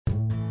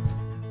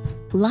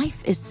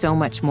Life is so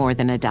much more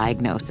than a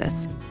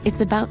diagnosis. It's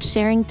about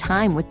sharing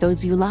time with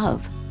those you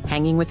love,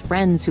 hanging with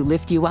friends who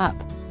lift you up,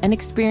 and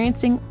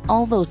experiencing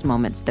all those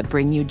moments that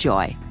bring you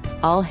joy.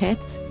 All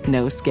hits,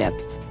 no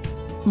skips.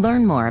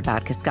 Learn more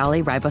about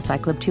Kisqali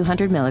Ribociclib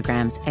 200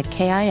 milligrams at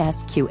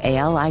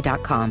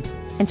KISQALI.com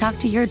and talk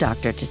to your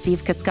doctor to see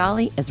if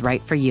Kisqali is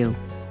right for you.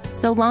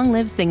 So long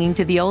live singing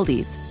to the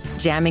oldies,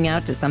 jamming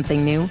out to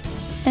something new,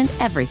 and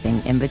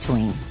everything in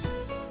between.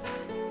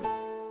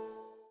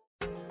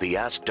 The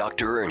Ask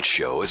Dr. Ernst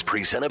Show is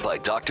presented by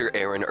Dr.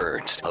 Aaron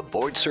Ernst, a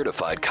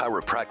board-certified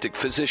chiropractic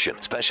physician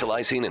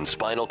specializing in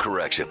spinal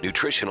correction,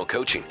 nutritional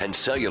coaching, and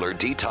cellular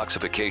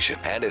detoxification,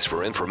 and is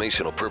for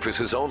informational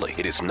purposes only.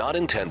 It is not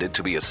intended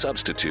to be a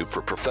substitute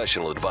for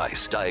professional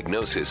advice,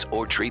 diagnosis,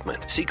 or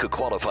treatment. Seek a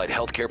qualified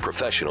healthcare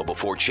professional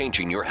before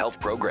changing your health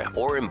program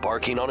or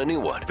embarking on a new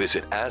one.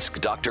 Visit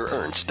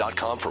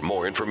AskDrErnst.com for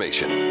more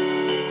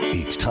information.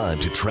 It's time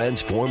to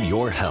transform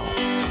your health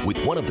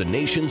with one of the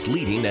nation's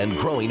leading and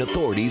growing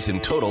authorities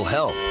in total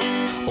health.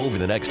 Over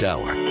the next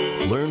hour,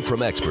 learn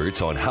from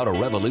experts on how to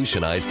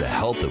revolutionize the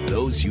health of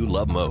those you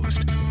love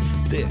most.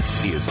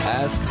 This is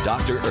Ask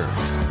Dr.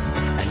 Ernst.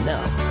 And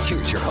now,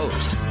 here's your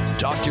host,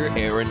 Dr.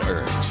 Aaron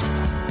Ernst.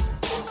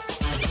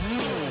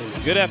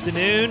 Good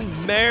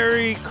afternoon.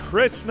 Merry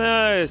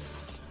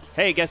Christmas.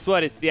 Hey, guess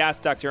what? It's the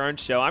Ask Dr.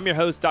 Ernst Show. I'm your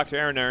host, Dr.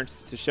 Aaron Ernst.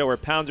 It's a show where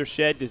pounds are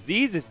shed,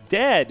 disease is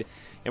dead,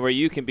 and where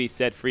you can be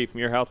set free from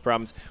your health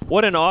problems.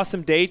 What an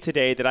awesome day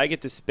today that I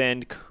get to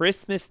spend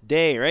Christmas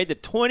Day, right? The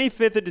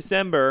 25th of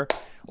December,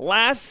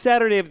 last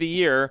Saturday of the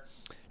year,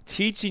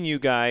 teaching you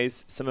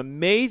guys some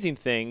amazing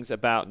things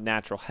about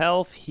natural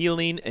health,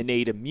 healing,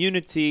 innate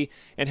immunity,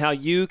 and how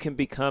you can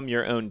become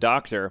your own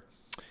doctor.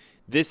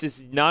 This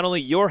is not only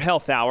your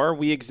health hour.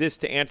 We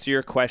exist to answer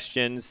your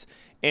questions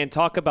and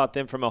talk about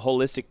them from a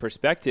holistic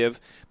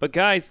perspective. But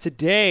guys,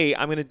 today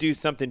I'm going to do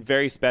something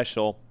very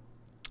special.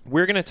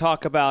 We're going to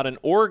talk about an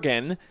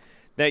organ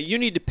that you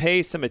need to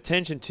pay some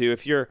attention to.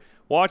 If you're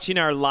watching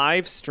our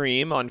live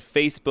stream on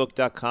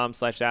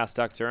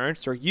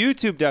Facebook.com/AskDrErnst or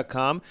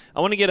YouTube.com,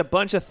 I want to get a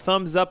bunch of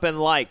thumbs up and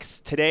likes.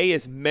 Today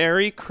is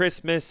Merry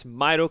Christmas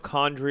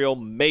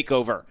Mitochondrial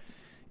Makeover.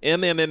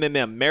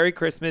 Merry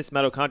Christmas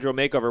Mitochondrial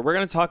Makeover. We're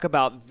going to talk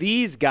about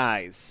these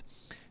guys.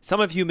 Some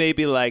of you may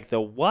be like,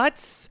 the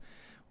what?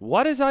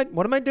 What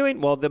am I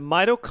doing? Well, the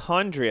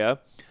mitochondria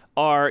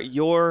are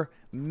your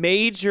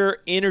major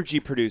energy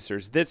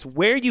producers. That's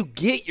where you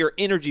get your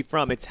energy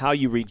from. It's how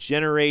you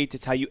regenerate.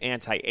 It's how you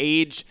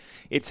anti-age.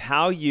 It's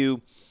how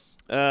you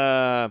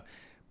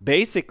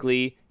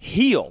basically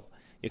heal.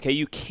 Okay,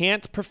 you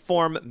can't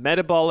perform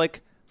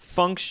metabolic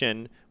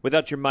function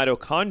without your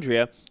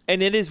mitochondria,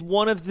 and it is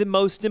one of the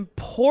most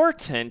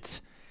important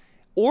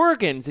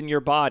organs in your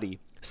body,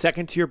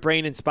 second to your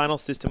brain and spinal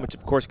system, which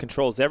of course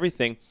controls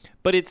everything,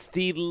 but it's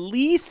the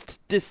least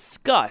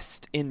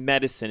discussed in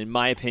medicine, in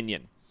my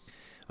opinion.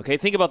 Okay,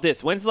 think about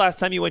this. When's the last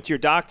time you went to your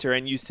doctor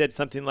and you said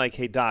something like,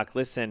 hey, doc,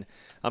 listen,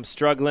 I'm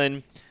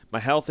struggling. My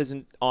health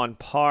isn't on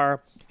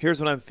par. Here's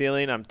what I'm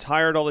feeling. I'm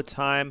tired all the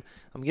time.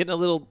 I'm getting a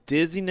little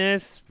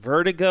dizziness,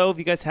 vertigo. Have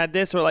you guys had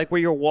this? Or like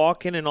where you're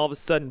walking and all of a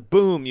sudden,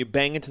 boom, you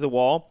bang into the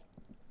wall.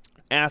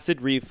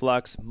 Acid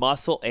reflux,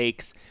 muscle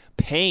aches,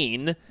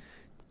 pain,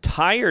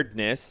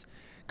 tiredness,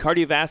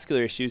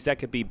 cardiovascular issues. That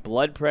could be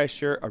blood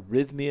pressure,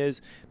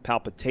 arrhythmias,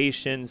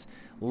 palpitations,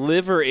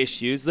 liver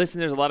issues. Listen,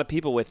 there's a lot of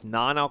people with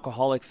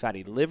non-alcoholic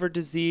fatty liver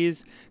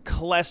disease,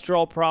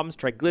 cholesterol problems,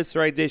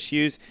 triglycerides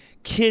issues,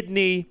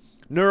 kidney,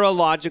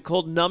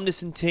 neurological,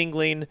 numbness and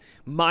tingling,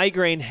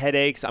 migraine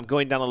headaches. I'm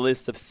going down a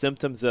list of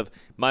symptoms of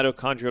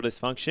mitochondrial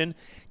dysfunction,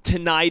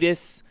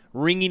 tinnitus,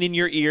 ringing in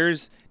your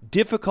ears,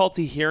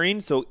 difficulty hearing,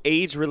 so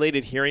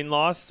age-related hearing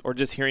loss or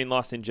just hearing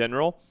loss in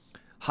general,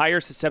 higher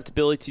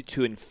susceptibility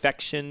to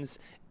infections,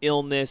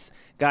 illness.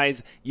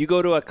 Guys, you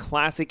go to a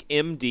classic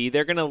MD,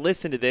 they're going to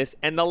listen to this,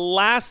 and the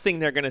last thing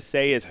they're going to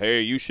say is,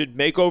 hey, you should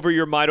make over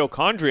your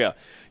mitochondria.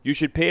 You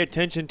should pay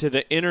attention to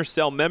the inner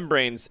cell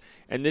membranes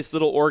and this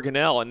little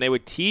organelle, and they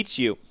would teach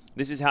you,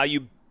 this is how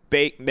you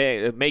make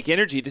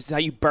energy. This is how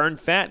you burn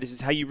fat. This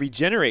is how you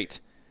regenerate.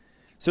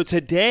 So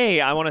today,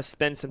 I want to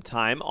spend some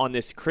time on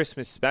this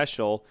Christmas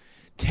special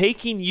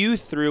taking you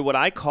through what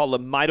I call a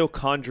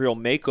mitochondrial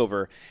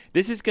makeover.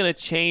 This is going to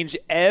change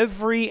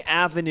every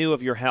avenue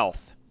of your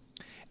health.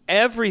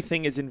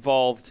 Everything is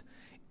involved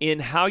in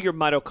how your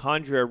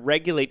mitochondria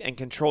regulate and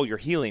control your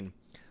healing.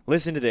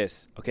 Listen to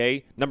this,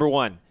 okay? Number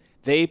one,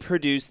 they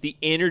produce the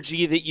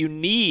energy that you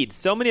need.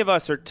 So many of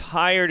us are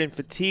tired and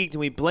fatigued, and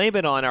we blame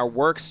it on our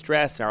work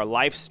stress, our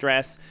life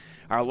stress,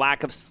 our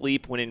lack of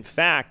sleep, when in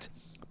fact,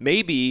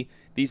 maybe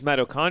these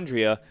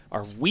mitochondria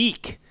are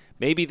weak.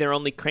 Maybe they're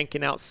only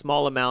cranking out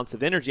small amounts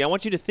of energy. I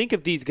want you to think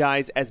of these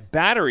guys as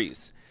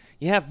batteries.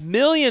 You have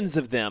millions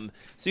of them,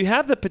 so you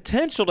have the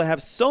potential to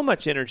have so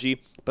much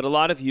energy, but a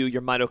lot of you,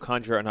 your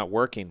mitochondria are not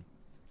working.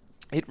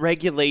 It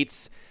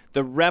regulates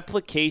the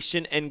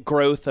replication and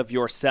growth of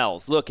your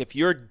cells. Look, if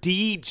you're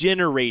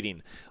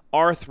degenerating,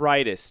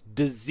 arthritis,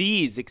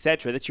 disease,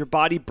 etc., that's your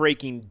body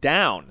breaking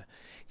down.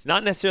 It's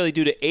not necessarily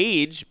due to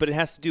age, but it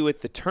has to do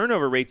with the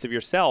turnover rates of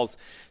your cells.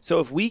 So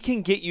if we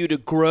can get you to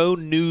grow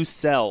new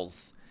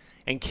cells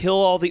and kill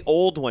all the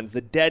old ones,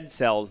 the dead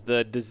cells,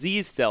 the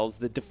disease cells,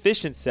 the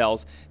deficient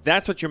cells,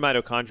 that's what your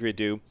mitochondria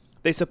do.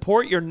 They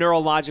support your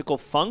neurological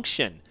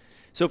function.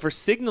 So for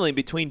signaling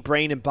between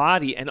brain and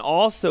body, and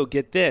also,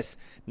 get this,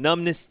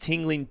 numbness,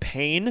 tingling,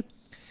 pain,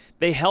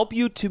 they help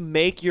you to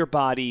make your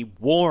body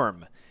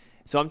warm.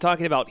 So I'm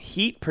talking about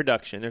heat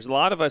production. There's a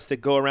lot of us that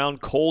go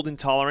around cold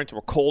intolerant.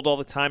 We're cold all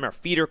the time. Our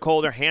feet are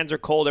cold. Our hands are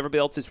cold. Everybody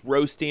else is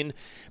roasting.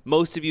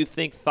 Most of you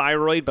think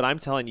thyroid, but I'm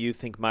telling you,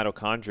 think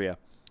mitochondria.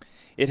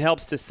 It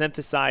helps to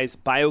synthesize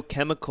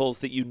biochemicals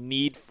that you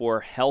need for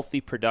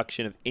healthy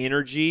production of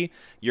energy,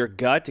 your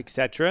gut,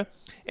 etc.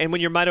 And when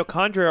your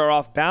mitochondria are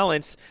off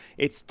balance,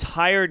 it's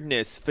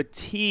tiredness,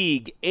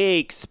 fatigue,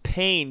 aches,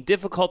 pain,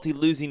 difficulty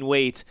losing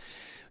weight,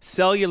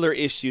 cellular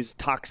issues,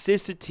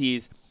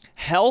 toxicities,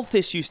 health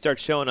issues start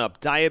showing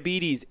up,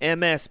 diabetes,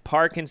 MS,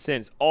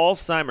 Parkinson's,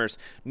 Alzheimer's,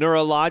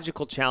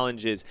 neurological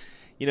challenges.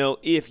 You know,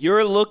 if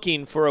you're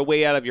looking for a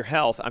way out of your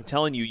health, I'm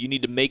telling you, you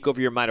need to make over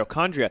your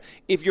mitochondria.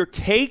 If you're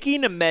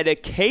taking a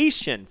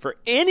medication for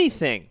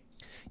anything,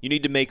 you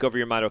need to make over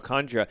your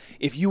mitochondria.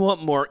 If you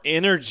want more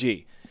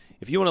energy,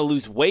 if you want to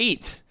lose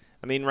weight,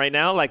 I mean, right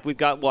now, like we've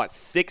got,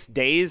 6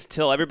 days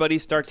till everybody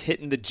starts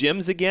hitting the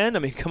gyms again? I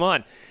mean, come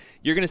on.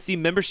 You're going to see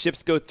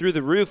memberships go through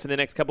the roof in the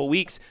next couple of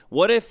weeks.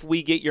 What if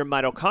we get your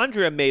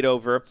mitochondria made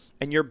over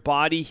and your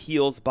body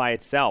heals by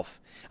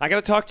itself? I got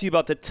to talk to you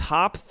about the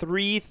top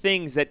 3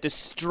 things that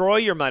destroy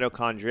your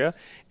mitochondria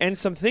and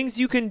some things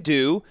you can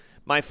do,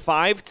 my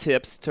 5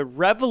 tips to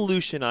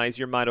revolutionize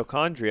your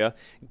mitochondria,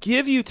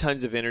 give you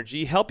tons of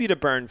energy, help you to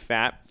burn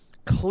fat,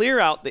 clear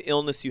out the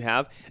illness you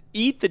have,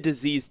 eat the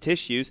diseased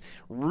tissues,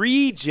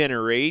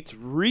 regenerate,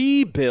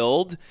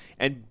 rebuild,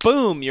 and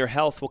boom, your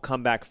health will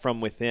come back from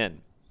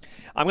within.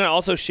 I'm going to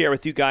also share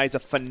with you guys a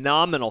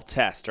phenomenal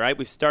test, right?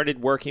 We've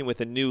started working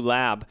with a new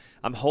lab.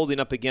 I'm holding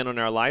up again on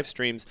our live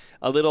streams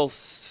a little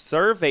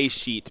survey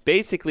sheet.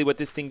 Basically, what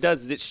this thing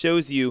does is it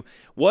shows you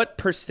what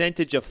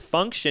percentage of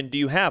function do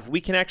you have.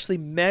 We can actually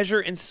measure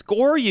and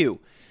score you.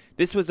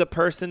 This was a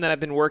person that I've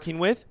been working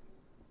with.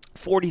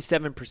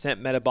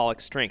 47%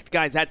 metabolic strength.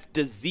 Guys, that's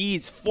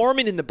disease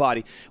forming in the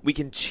body. We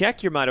can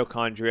check your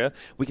mitochondria.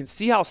 We can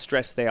see how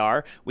stressed they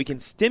are. We can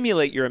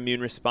stimulate your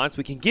immune response.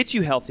 We can get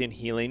you healthy and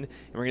healing.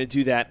 And we're going to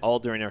do that all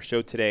during our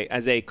show today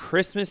as a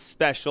Christmas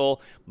special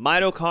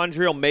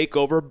mitochondrial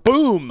makeover.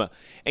 Boom!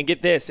 And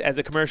get this, as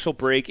a commercial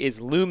break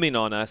is looming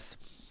on us,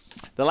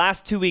 the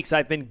last 2 weeks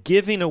I've been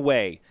giving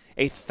away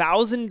a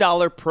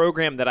 $1,000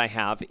 program that I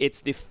have.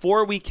 It's the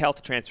 4-week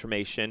health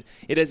transformation.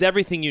 It has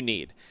everything you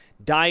need.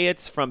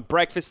 Diets from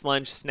breakfast,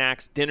 lunch,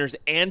 snacks, dinners,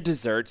 and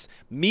desserts,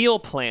 meal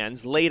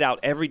plans laid out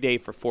every day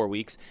for 4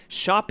 weeks,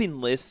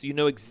 shopping lists so you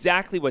know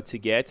exactly what to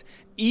get,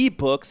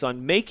 ebooks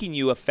on making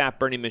you a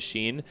fat-burning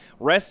machine,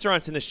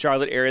 restaurants in the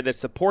Charlotte area that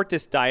support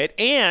this diet,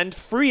 and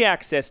free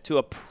access to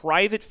a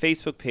private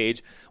Facebook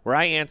page where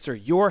I answer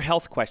your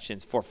health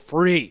questions for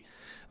free.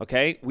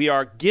 Okay, we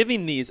are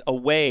giving these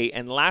away,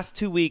 and last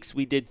 2 weeks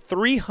we did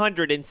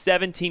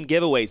 317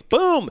 giveaways.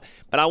 Boom!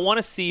 But I want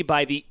to see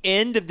by the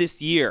end of this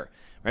year,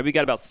 right? We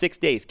got about 6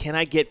 days. Can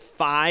I get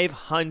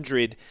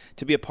 500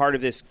 to be a part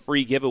of this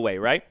free giveaway,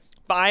 right?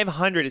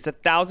 500 is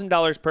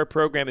 $1,000 per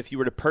program if you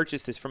were to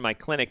purchase this from my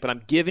clinic, but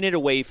I'm giving it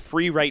away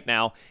free right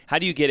now. How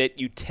do you get it?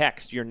 You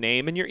text your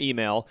name and your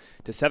email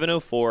to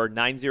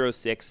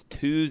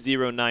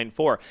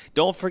 704-906-2094.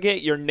 Don't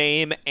forget your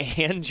name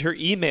and your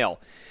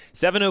email.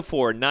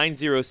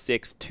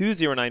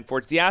 704-906-2094.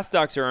 It's the Ask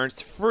Dr.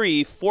 Ernst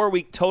free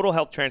 4-week total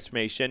health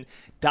transformation,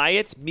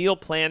 diets, meal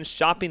plans,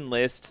 shopping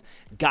lists,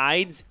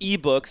 guides,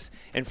 ebooks,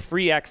 and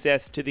free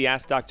access to the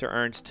Ask Dr.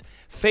 Ernst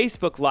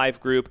Facebook Live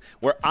group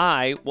where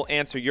I will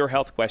answer your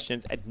health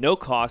questions at no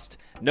cost,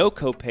 no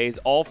copays,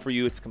 all for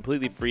you. It's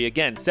completely free.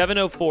 Again,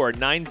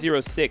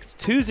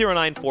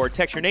 704-906-2094.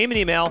 Text your name and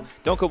email.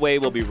 Don't go away.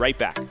 We'll be right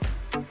back.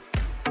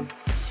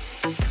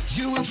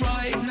 You will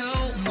try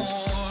no more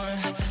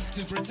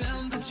to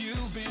pretend that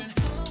you've been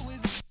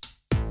always...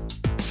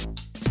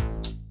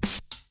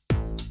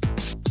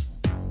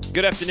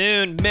 Good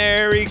afternoon.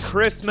 Merry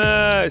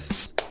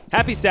Christmas.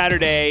 Happy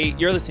Saturday.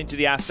 You're listening to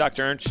the Ask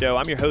Dr. Ernst Show.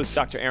 I'm your host,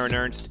 Dr. Aaron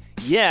Ernst.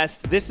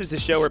 Yes, this is a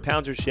show where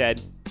pounds are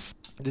shed,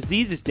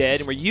 disease is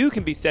dead, and where you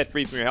can be set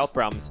free from your health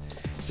problems.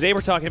 Today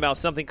we're talking about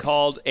something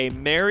called a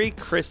Merry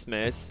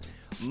Christmas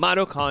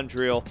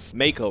mitochondrial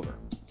makeover.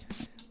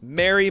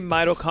 Merry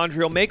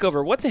mitochondrial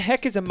makeover. What the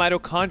heck is a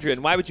mitochondria,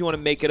 and why would you want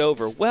to make it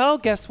over? Well,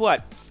 guess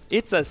what?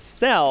 It's a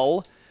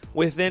cell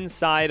within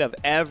inside of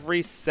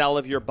every cell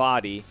of your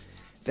body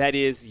that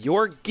is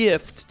your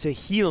gift to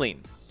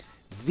healing.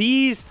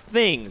 These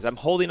things, I'm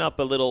holding up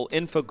a little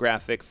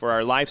infographic for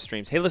our live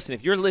streams. Hey, listen,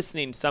 if you're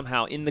listening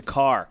somehow in the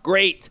car,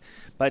 great.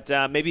 But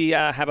maybe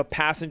have a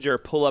passenger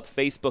pull up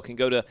Facebook and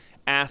go to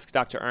Ask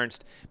Dr.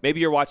 Ernst. Maybe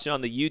you're watching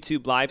on the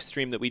YouTube live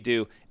stream that we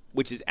do,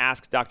 which is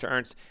Ask Dr.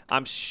 Ernst.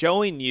 I'm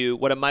showing you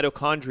what a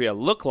mitochondria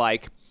look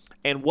like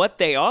And what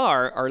they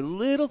are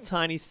little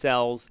tiny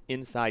cells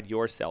inside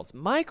your cells,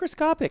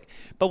 microscopic.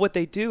 But what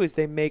they do is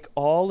they make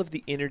all of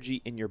the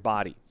energy in your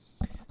body.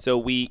 So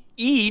we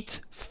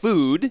eat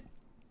food.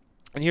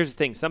 And here's the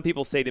thing. Some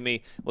people say to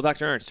me, well,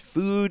 Dr. Ernst,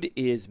 food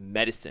is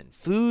medicine.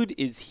 Food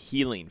is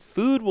healing.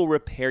 Food will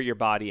repair your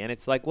body. And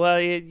it's like, well,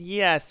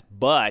 yes,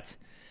 but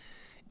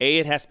A,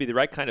 it has to be the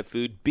right kind of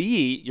food.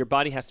 B, your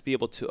body has to be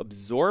able to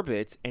absorb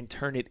it and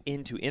turn it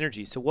into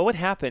energy. So what would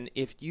happen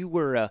if you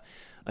were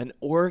an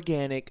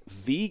organic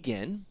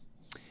vegan,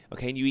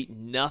 okay, and you eat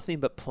nothing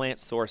but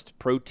plant-sourced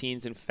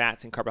proteins and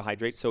fats and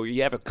carbohydrates? So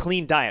you have a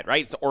clean diet,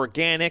 right? It's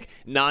organic,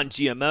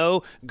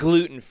 non-GMO,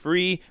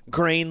 gluten-free,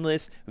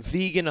 grainless,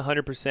 vegan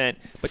 100%,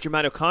 but your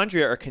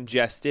mitochondria are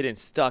congested and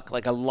stuck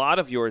like a lot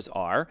of yours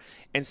are.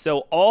 And so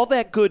all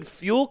that good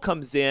fuel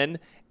comes in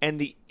and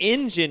the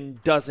engine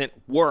doesn't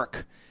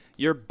work.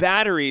 Your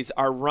batteries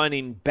are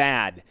running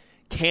bad.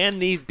 Can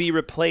these be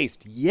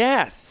replaced?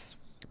 Yes.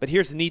 But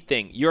here's the neat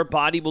thing. Your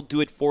body will do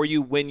it for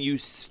you when you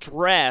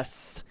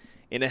stress,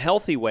 in a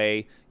healthy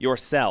way, your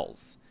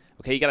cells.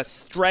 Okay, you got to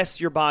stress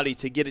your body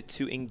to get it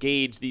to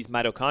engage these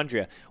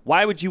mitochondria.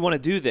 Why would you want to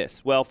do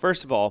this? Well,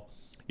 first of all,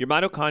 your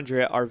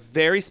mitochondria are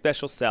very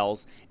special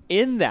cells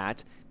in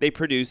that they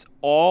produce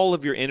all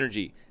of your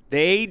energy.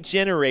 They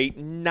generate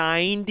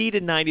 90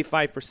 to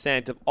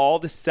 95% of all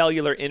the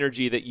cellular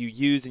energy that you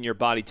use in your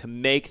body to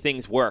make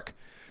things work.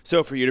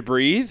 So for you to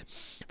breathe,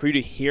 for you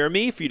to hear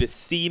me, for you to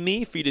see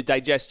me, for you to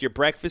digest your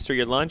breakfast or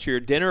your lunch or your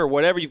dinner or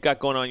whatever you've got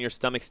going on in your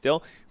stomach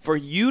still, for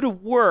you to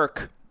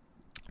work,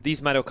 these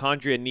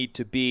mitochondria need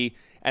to be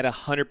at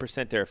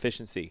 100% their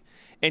efficiency.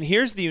 And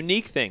here's the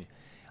unique thing.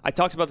 I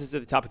talked about this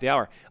at the top of the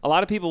hour. A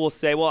lot of people will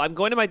say, well, I'm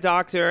going to my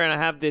doctor and I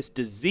have this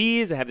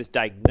disease, I have this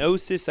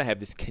diagnosis, I have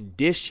this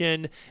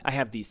condition, I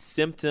have these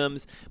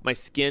symptoms, my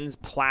skin's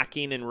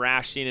plaquing and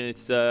rashing and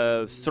it's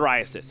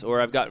psoriasis,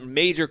 or I've got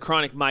major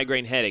chronic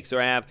migraine headaches,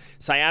 or I have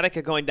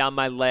sciatica going down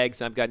my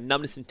legs and I've got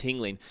numbness and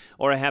tingling,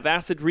 or I have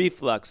acid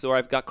reflux, or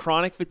I've got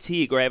chronic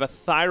fatigue, or I have a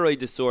thyroid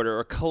disorder,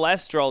 or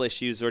cholesterol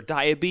issues, or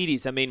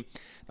diabetes. I mean,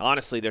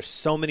 honestly, there's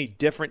so many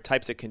different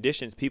types of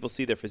conditions people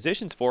see their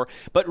physicians for,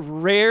 but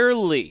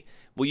rarely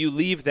will you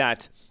leave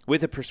that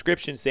with a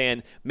prescription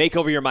saying, make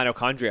over your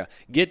mitochondria,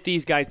 get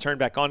these guys turned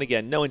back on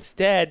again. No,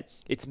 instead,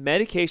 it's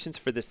medications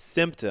for the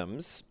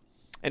symptoms.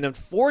 And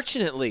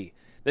unfortunately,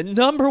 the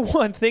number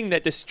one thing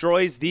that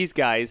destroys these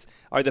guys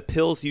are the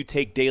pills you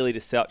take daily to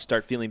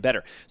start feeling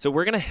better. So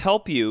we're going to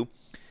help you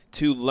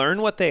to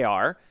learn what they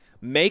are,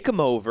 make them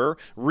over,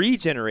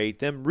 regenerate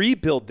them,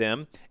 rebuild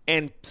them,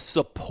 and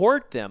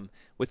support them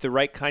with the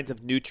right kinds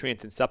of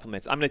nutrients and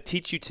supplements. I'm going to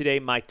teach you today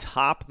my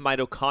top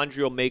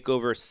mitochondrial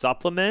makeover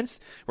supplements.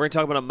 We're going to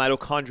talk about a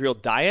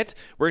mitochondrial diet.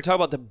 We're going to talk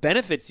about the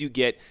benefits you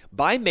get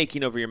by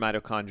making over your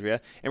mitochondria.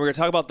 And we're going to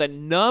talk about the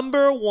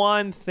number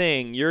one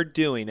thing you're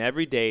doing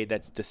every day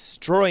that's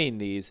destroying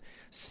these,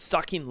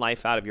 sucking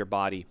life out of your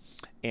body.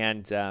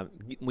 And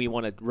we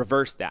want to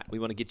reverse that. We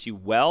want to get you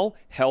well,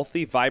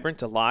 healthy,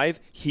 vibrant, alive,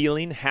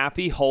 healing,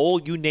 happy,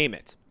 whole, you name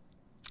it.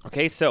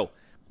 Okay, so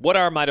what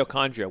are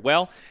mitochondria?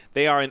 Well,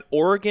 they are an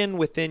organ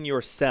within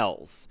your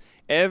cells.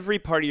 Every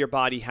part of your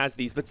body has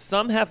these, but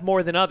some have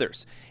more than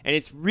others. And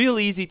it's real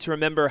easy to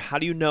remember, how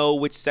do you know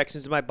which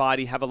sections of my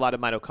body have a lot of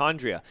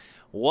mitochondria?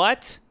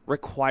 What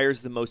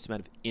requires the most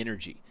amount of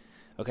energy?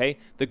 Okay,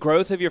 the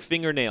growth of your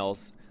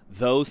fingernails,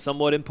 though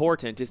somewhat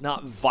important, is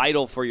not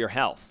vital for your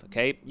health,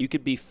 okay? You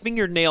could be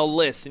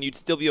fingernail-less and you'd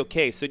still be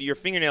okay. So do your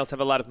fingernails have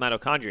a lot of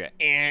mitochondria?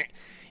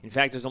 In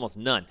fact, there's almost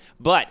none.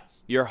 But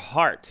your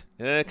heart,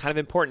 kind of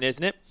important,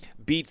 isn't it?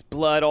 Beats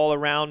blood all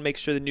around,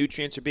 makes sure the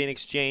nutrients are being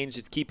exchanged.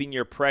 It's keeping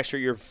your pressure,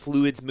 your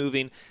fluids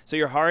moving. So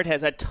your heart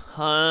has a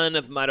ton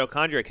of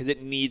mitochondria because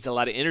it needs a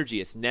lot of energy.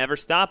 It's never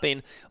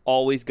stopping,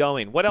 always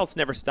going. What else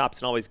never stops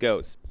and always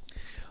goes?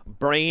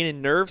 Brain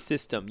and nerve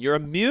system, your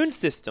immune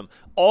system.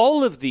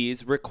 All of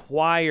these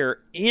require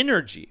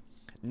energy.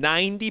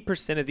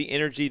 90% of the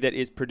energy that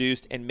is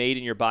produced and made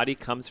in your body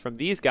comes from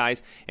these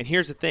guys. And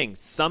here's the thing.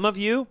 Some of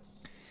you,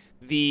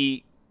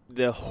 the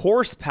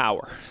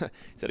horsepower,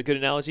 is that a good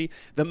analogy?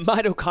 The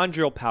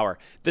mitochondrial power,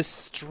 the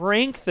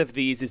strength of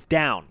these is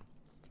down.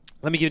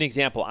 Let me give you an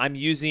example. I'm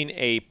using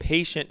a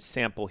patient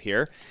sample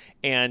here,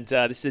 and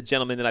this is a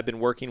gentleman that I've been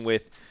working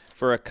with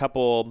for a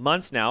couple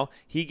months now.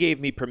 He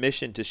gave me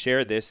permission to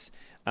share this.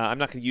 I'm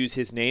not going to use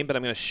his name, but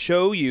I'm going to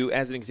show you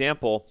as an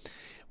example.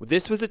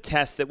 This was a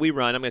test that we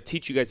run. I'm going to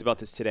teach you guys about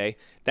this today,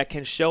 that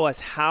can show us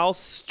how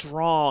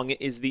strong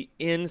is the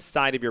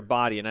inside of your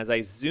body. And as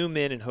I zoom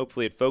in and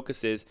hopefully it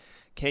focuses,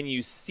 can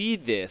you see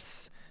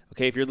this?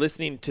 Okay, if you're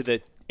listening to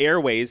the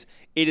airways,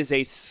 it is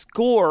a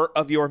score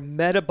of your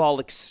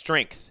metabolic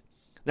strength.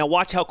 Now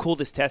watch how cool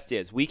this test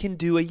is. We can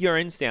do a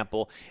urine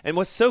sample. And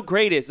what's so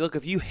great is, look,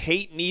 if you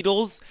hate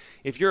needles,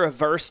 if you're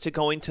averse to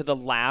going to the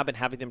lab and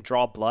having them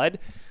draw blood,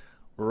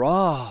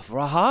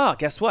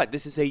 guess what?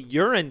 This is a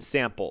urine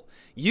sample.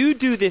 You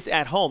do this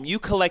at home. You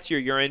collect your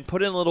urine,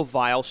 put it in a little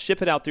vial,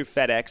 ship it out through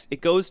FedEx.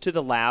 It goes to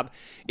the lab.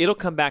 It'll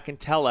come back and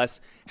tell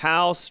us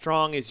how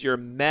strong is your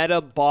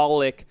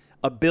metabolic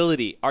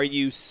ability? Are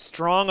you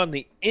strong on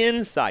the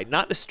inside?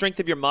 Not the strength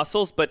of your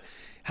muscles, but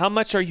how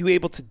much are you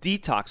able to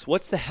detox?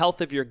 What's the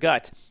health of your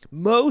gut?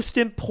 Most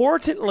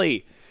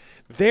importantly,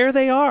 there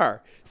they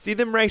are. See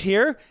them right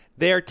here?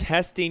 They're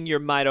testing your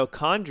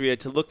mitochondria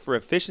to look for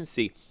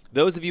efficiency.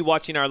 Those of you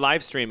watching our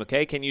live stream,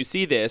 okay, can you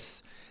see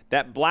this?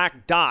 That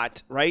black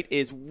dot, right,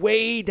 is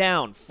way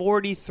down,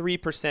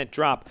 43%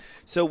 drop.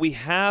 So we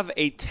have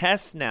a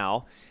test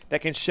now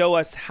that can show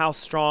us how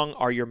strong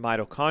are your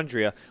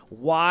mitochondria.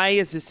 Why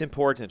is this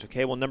important?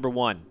 Okay, well, number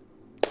one,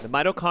 the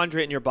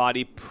mitochondria in your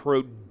body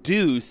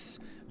produce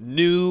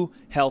new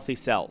healthy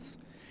cells.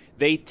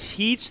 They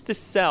teach the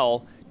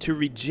cell to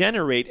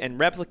regenerate and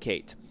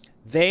replicate.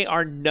 They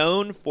are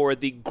known for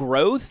the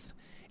growth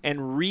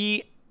and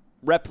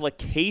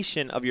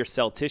replication of your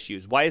cell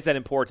tissues. Why is that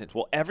important?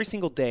 Well, every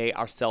single day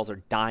our cells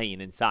are dying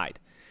inside.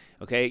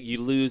 Okay, you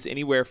lose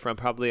anywhere from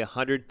probably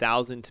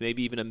 100,000 to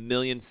maybe even 1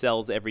 million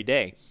cells every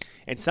day.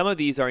 And some of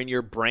these are in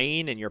your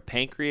brain and your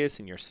pancreas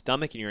and your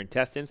stomach and your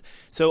intestines.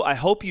 So I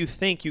hope you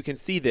think you can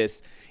see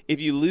this.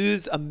 If you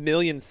lose 1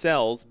 million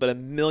cells, but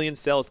 1 million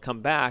cells come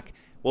back,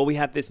 well, we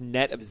have this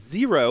net of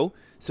 0,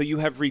 so you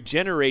have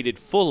regenerated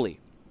fully.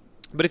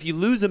 But if you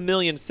lose 1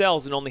 million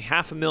cells and only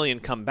 500,000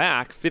 come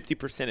back,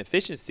 50%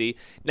 efficiency,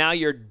 now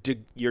you're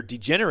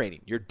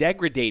degenerating, you're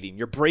degrading,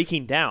 you're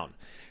breaking down.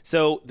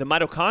 So the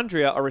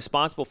mitochondria are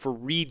responsible for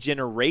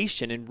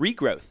regeneration and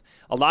regrowth.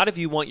 A lot of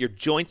you want your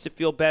joints to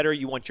feel better.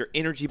 You want your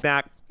energy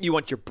back. You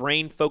want your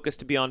brain focus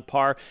to be on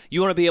par.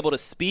 You want to be able to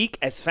speak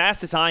as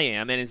fast as I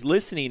am and as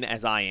listening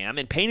as I am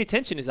and paying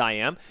attention as I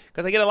am.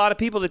 Because I get a lot of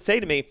people that say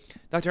to me,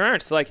 Dr.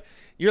 Ernst, like,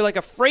 you're like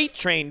a freight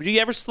train. Do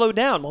you ever slow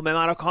down? Well, my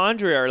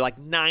mitochondria are like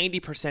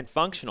 90%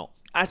 functional.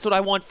 That's what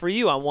I want for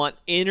you. I want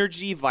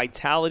energy,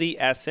 vitality,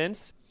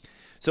 essence.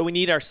 So we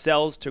need our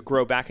cells to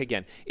grow back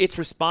again. It's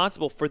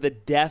responsible for the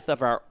death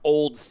of our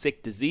old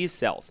sick disease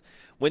cells.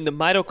 When the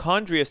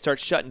mitochondria start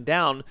shutting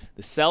down,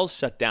 the cells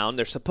shut down.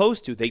 They're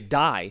supposed to. They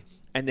die,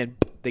 and then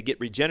they get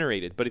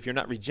regenerated. But if you're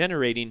not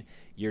regenerating,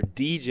 you're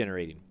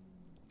degenerating.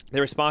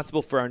 They're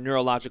responsible for our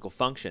neurological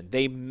function.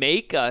 They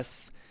make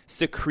us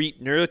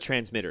secrete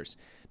neurotransmitters,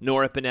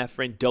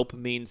 norepinephrine,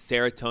 dopamine,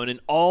 serotonin,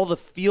 all the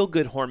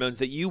feel-good hormones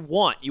that you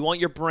want. You want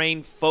your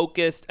brain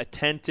focused,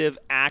 attentive,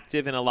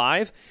 active, and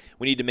alive.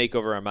 We need to make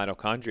over our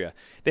mitochondria.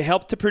 They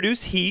help to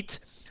produce heat.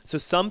 So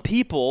some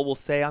people will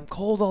say, I'm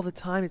cold all the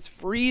time, it's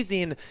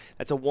freezing.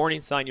 That's a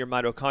warning sign your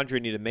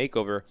mitochondria need a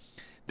makeover.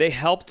 They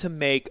help to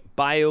make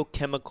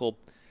biochemical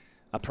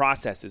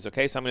processes,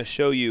 okay? So I'm going to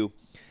show you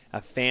a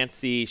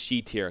fancy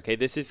sheet here, okay?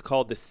 This is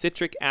called the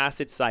citric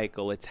acid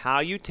cycle. It's how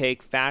you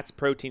take fats,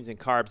 proteins, and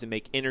carbs and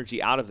make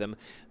energy out of them.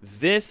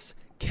 This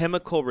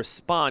chemical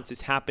response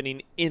is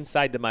happening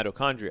inside the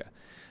mitochondria,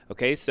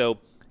 okay? So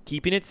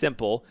keeping it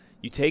simple,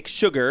 you take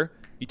sugar,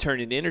 you turn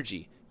it into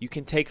energy. You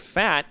can take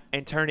fat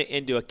and turn it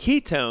into a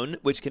ketone,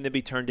 which can then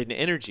be turned into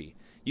energy.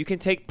 You can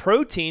take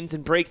proteins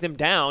and break them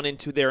down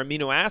into their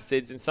amino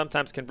acids and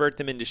sometimes convert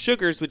them into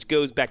sugars, which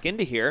goes back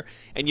into here,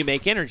 and you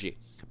make energy.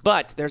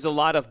 But there's a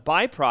lot of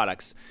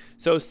byproducts.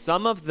 So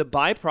some of the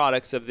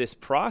byproducts of this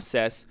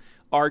process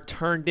are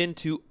turned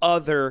into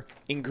other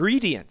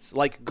ingredients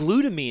like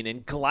glutamine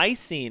and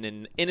glycine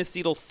and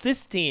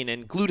N-acetylcysteine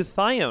and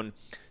glutathione.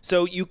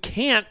 So you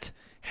can't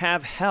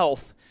have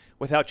health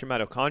without your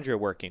mitochondria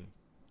working.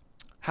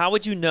 How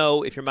would you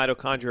know if your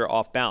mitochondria are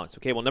off balance?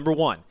 Okay, well, number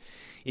one,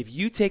 if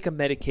you take a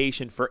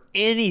medication for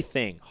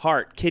anything,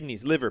 heart,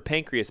 kidneys, liver,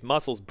 pancreas,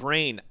 muscles,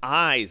 brain,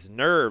 eyes,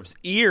 nerves,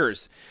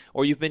 ears,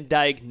 or you've been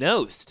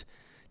diagnosed,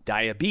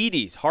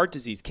 diabetes, heart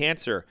disease,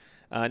 cancer,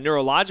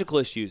 neurological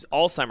issues,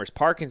 Alzheimer's,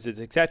 Parkinson's,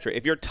 etc.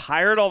 If you're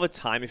tired all the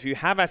time, if you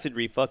have acid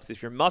reflux,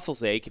 if your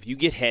muscles ache, if you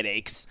get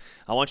headaches,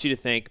 I want you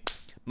to think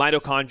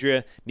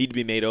mitochondria need to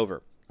be made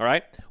over, all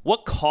right?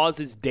 What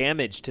causes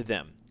damage to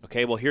them?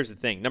 Okay, well, here's the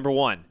thing. Number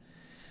one,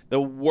 the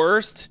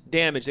worst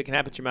damage that can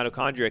happen to your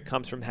mitochondria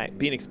comes from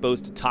being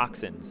exposed to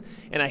toxins.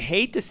 And I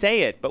hate to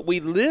say it, but we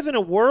live in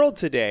a world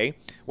today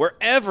where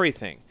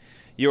everything,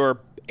 your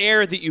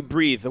air that you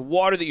breathe, the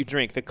water that you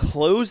drink, the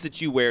clothes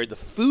that you wear, the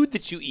food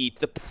that you eat,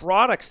 the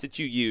products that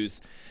you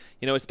use,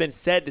 it's been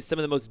said that some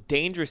of the most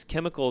dangerous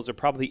chemicals are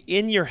probably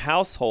in your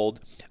household,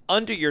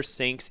 under your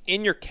sinks,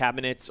 in your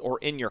cabinets, or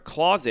in your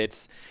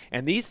closets.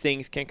 And these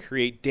things can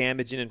create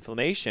damage and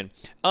inflammation.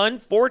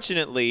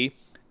 Unfortunately,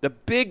 the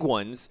big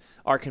ones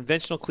are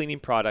conventional cleaning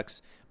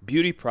products,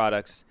 beauty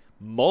products,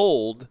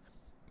 mold,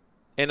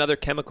 and other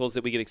chemicals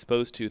that we get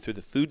exposed to through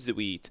the foods that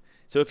we eat.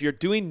 So if you're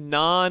doing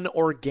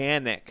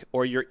non-organic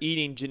or you're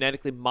eating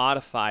genetically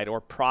modified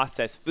or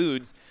processed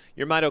foods,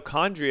 your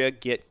mitochondria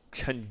get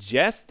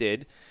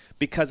congested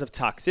because of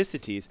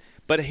toxicities.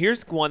 But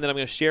here's one that I'm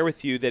going to share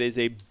with you that is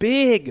a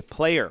big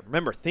player.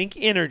 Remember, think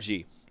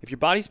energy. If your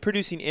body's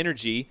producing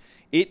energy,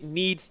 it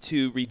needs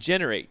to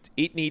regenerate.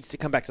 It needs to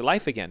come back to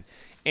life again.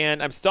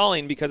 And I'm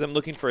stalling because I'm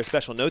looking for a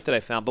special note that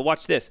I found. But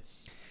watch this.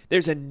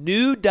 There's a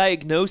new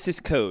diagnosis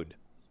code.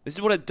 This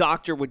is what a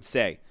doctor would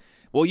say.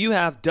 Well, you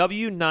have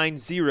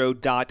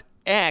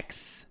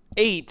W90.X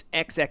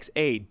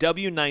 8XXA,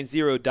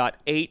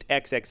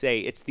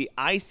 W90.8XXA. It's the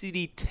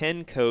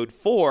ICD-10 code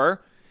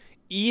for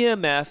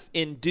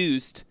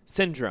EMF-induced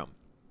syndrome,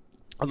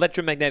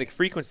 electromagnetic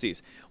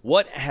frequencies.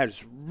 What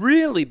has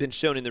really been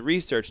shown in the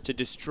research to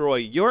destroy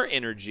your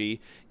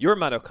energy, your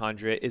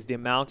mitochondria, is the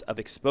amount of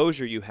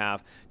exposure you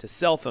have to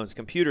cell phones,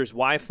 computers,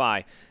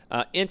 Wi-Fi,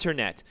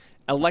 internet,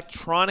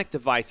 electronic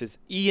devices,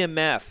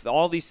 EMF,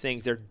 all these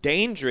things. They're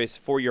dangerous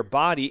for your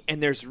body,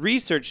 and there's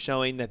research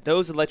showing that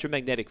those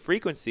electromagnetic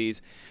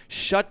frequencies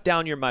shut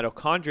down your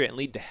mitochondria and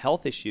lead to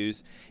health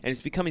issues, and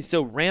it's becoming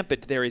so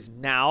rampant there is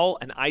now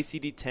an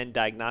ICD-10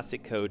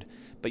 diagnostic code,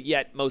 but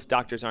yet most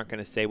doctors aren't going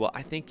to say, well,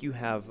 I think you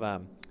have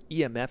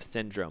EMF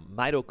syndrome,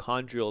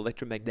 mitochondrial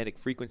electromagnetic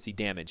frequency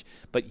damage,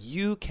 but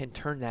you can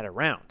turn that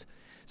around.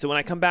 So when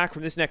I come back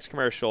from this next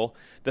commercial,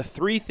 the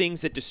 3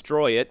 things that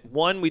destroy it: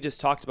 1, we just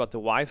talked about the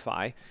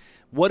Wi-Fi.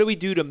 What do we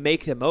do to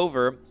make them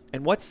over?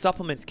 And what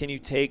supplements can you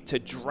take to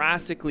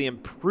drastically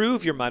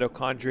improve your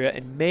mitochondria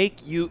and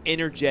make you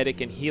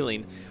energetic and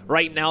healing?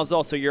 Right now is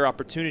also your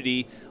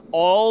opportunity,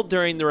 all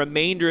during the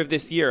remainder of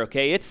this year,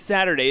 okay? It's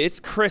Saturday. It's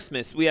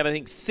Christmas. We have, I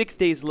think, 6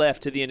 days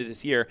left to the end of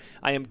this year.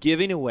 I am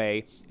giving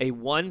away a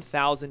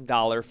 $1,000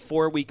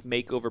 4-week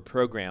makeover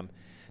program.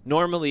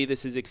 Normally,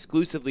 this is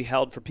exclusively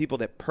held for people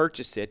that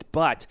purchase it,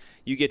 but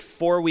you get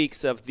 4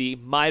 weeks of the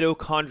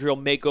mitochondrial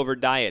makeover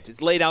diet.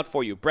 It's laid out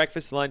for you: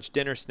 breakfast, lunch,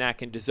 dinner,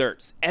 snack, and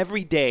desserts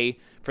every day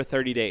for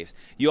 30 days.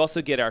 You also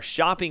get our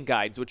shopping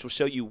guides, which will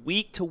show you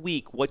week to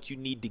week what you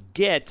need to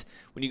get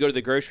when you go to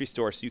the grocery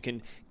store so you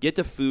can get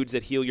the foods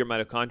that heal your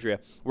mitochondria.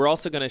 We're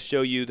also going to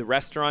show you the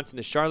restaurants in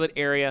the Charlotte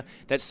area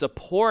that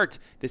support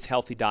this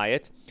healthy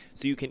diet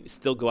so you can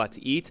still go out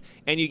to eat.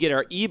 And you get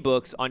our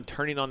ebooks on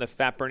turning on the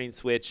fat burning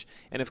switch,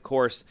 and of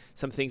course,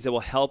 some things that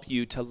will help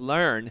you to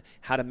learn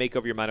how to make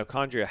over your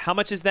mitochondria. How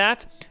much is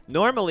that?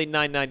 Normally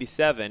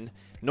 $997.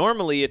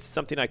 Normally, it's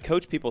something I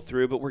coach people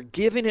through, but we're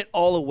giving it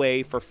all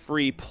away for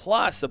free,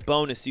 plus a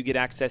bonus. You get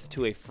access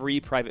to a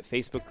free private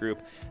Facebook group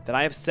that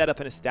I have set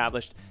up and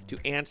established to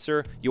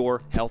answer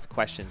your health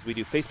questions. We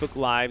do Facebook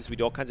Lives. We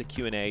do all kinds of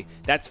Q&A.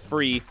 That's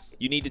free.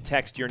 You need to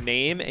text your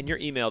name and your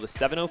email to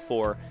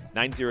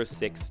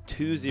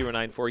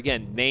 704-906-2094.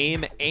 Again,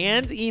 name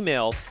and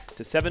email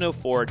to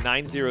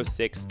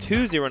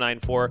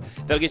 704-906-2094.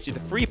 That'll get you the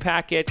free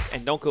packets,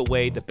 and don't go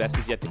away. The best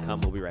is yet to come.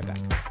 We'll be right back.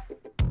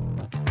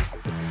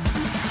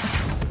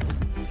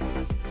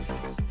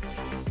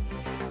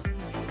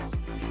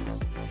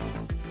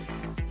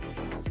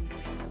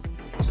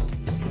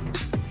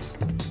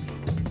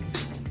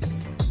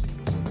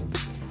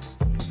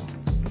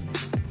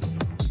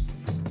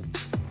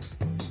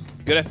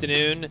 Good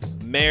afternoon.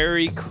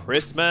 Merry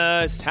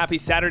Christmas. Happy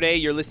Saturday.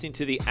 You're listening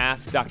to the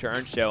Ask Dr.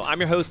 Ernst Show. I'm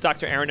your host,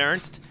 Dr. Aaron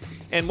Ernst,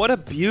 and what a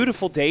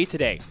beautiful day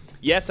today.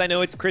 Yes, I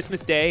know it's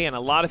Christmas Day, and a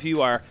lot of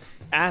you are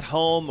at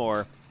home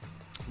or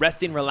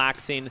resting,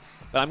 relaxing,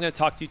 but I'm going to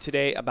talk to you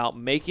today about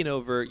making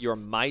over your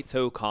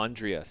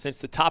mitochondria. Since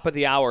the top of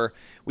the hour,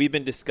 we've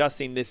been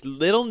discussing this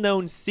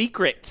little-known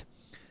secret.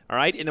 All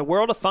right. In the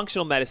world of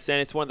functional medicine,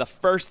 it's one of the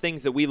first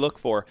things that we look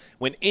for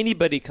when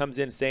anybody comes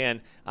in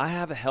saying, I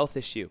have a health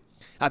issue.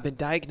 I've been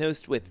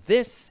diagnosed with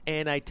this,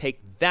 and I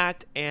take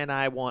that, and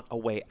I want a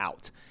way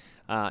out.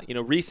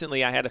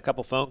 Recently I had a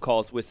couple phone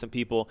calls with some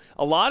people.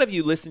 A lot of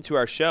you listen to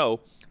our show.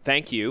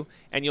 Thank you.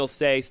 And you'll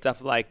say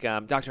stuff like,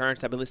 Dr.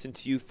 Ernst, I've been listening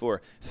to you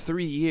for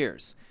 3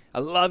 years. I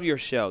love your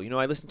show.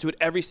 I listen to it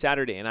every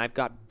Saturday, and I've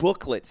got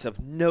booklets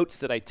of notes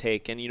that I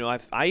take. And,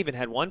 I even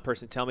had one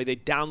person tell me they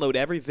download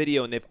every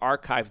video and they've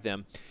archived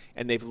them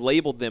and they've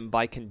labeled them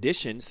by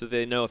condition so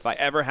they know if I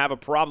ever have a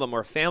problem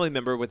or a family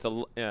member with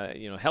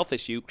a health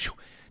issue,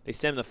 they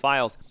send them the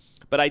files.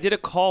 But I did a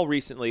call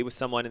recently with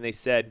someone, and they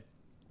said,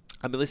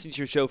 I've been listening to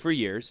your show for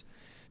years.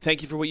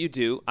 Thank you for what you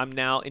do. I'm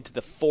now into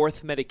the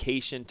 4th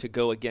medication to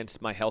go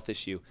against my health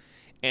issue,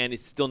 and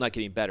it's still not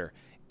getting better.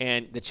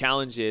 And the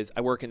challenge is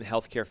I work in the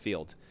healthcare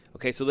field.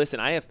 Okay, so listen,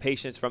 I have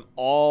patients from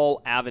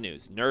all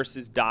avenues,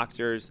 nurses,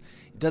 doctors,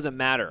 it doesn't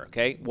matter,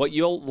 okay? What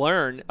you'll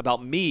learn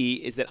about me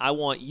is that I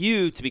want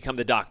you to become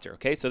the doctor,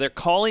 okay? So they're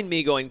calling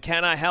me going,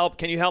 can I help?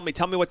 Can you help me?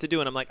 Tell me what to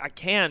do. And I'm like, I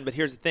can, but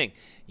here's the thing.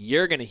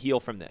 You're going to heal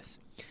from this.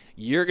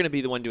 You're going to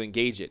be the one to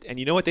engage it. And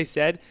you know what they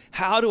said?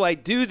 How do I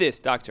do this,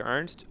 Dr.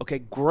 Ernst? Okay,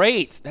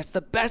 great. That's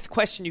the best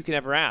question you can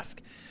ever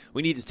ask.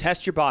 We need to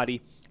test your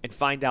body and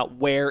find out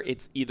where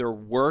it's either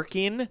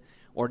working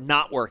or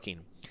not working.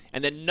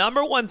 And the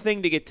number one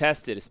thing to get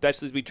tested,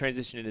 especially as we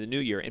transition into the new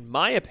year, in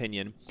my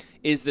opinion,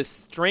 is the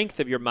strength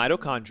of your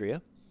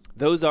mitochondria.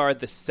 Those are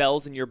the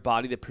cells in your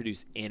body that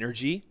produce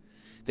energy.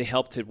 They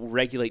help to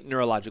regulate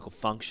neurological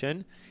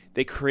function.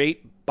 They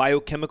create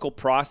biochemical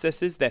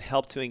processes that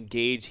help to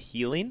engage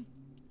healing.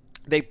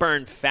 They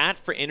burn fat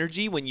for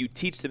energy when you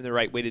teach them the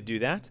right way to do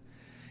that.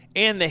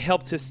 And they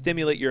help to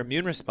stimulate your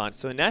immune response.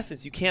 So in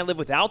essence, you can't live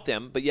without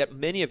them, but yet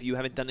many of you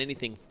haven't done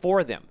anything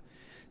for them.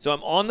 So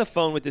I'm on the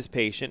phone with this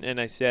patient, and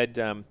I said,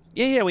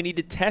 we need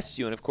to test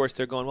you. And, of course,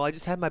 they're going, well, I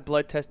just had my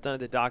blood test done at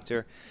the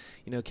doctor.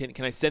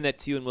 can I send that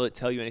to you and will it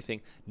tell you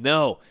anything?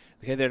 No.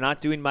 Okay, they're not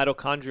doing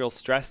mitochondrial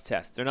stress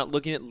tests. They're not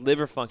looking at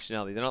liver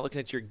functionality. They're not looking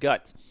at your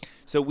guts.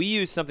 So we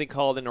use something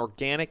called an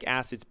organic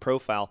acids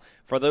profile.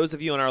 For those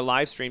of you on our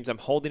live streams, I'm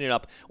holding it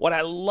up. What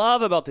I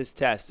love about this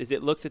test is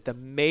it looks at the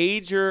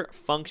major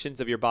functions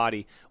of your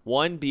body,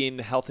 one being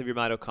the health of your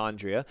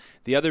mitochondria,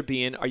 the other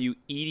being, are you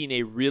eating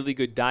a really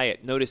good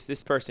diet? Notice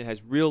this person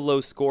has real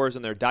low scores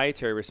on their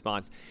dietary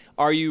response.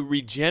 Are you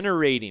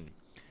regenerating?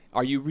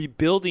 Are you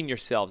rebuilding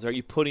yourselves? Are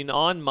you putting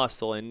on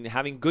muscle and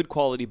having good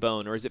quality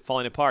bone, or is it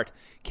falling apart?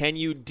 Can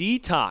you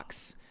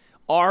detox?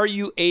 Are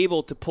you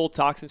able to pull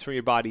toxins from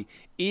your body?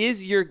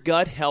 Is your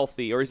gut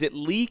healthy, or is it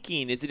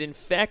leaking? Is it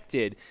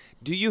infected?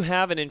 Do you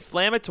have an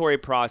inflammatory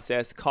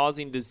process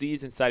causing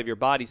disease inside of your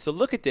body? So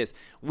look at this.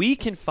 We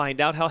can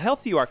find out how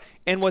healthy you are.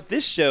 And what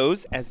this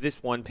shows, as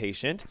this one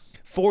patient,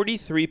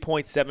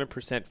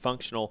 43.7%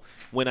 functional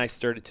when I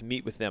started to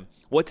meet with them.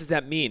 What does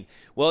that mean?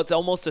 Well, it's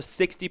almost a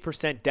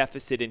 60%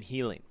 deficit in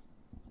healing.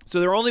 So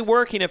they're only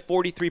working at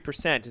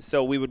 43%. And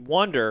so we would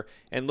wonder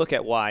and look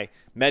at why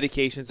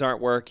medications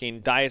aren't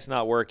working, diet's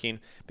not working,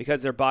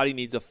 because their body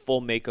needs a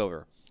full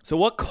makeover. So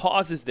what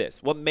causes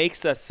this? What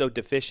makes us so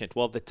deficient?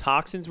 Well, the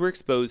toxins we're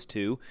exposed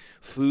to,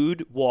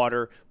 food,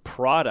 water,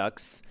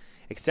 products,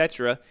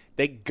 etc.,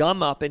 they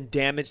gum up and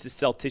damage the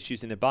cell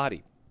tissues in the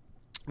body.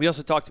 We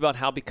also talked about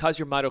how because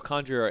your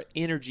mitochondria are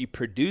energy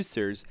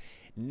producers,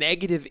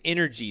 negative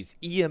energies,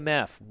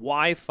 EMF,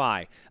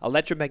 Wi-Fi,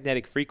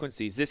 electromagnetic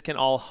frequencies, this can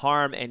all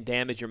harm and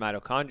damage your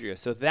mitochondria.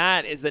 So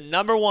that is the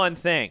number one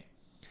thing.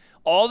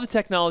 All the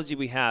technology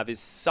we have is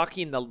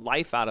sucking the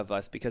life out of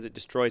us because it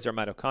destroys our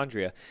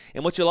mitochondria.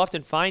 And what you'll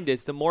often find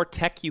is the more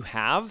tech you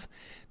have,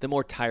 the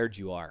more tired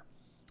you are.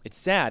 It's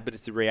sad, but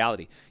it's the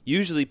reality.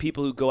 Usually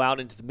people who go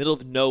out into the middle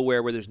of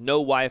nowhere where there's no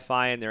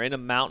Wi-Fi and they're in a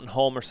mountain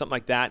home or something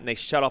like that and they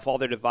shut off all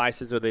their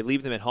devices or they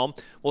leave them at home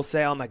will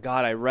say, oh my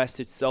God, I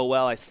rested so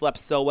well. I slept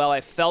so well. I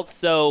felt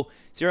so.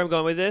 See where I'm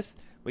going with this?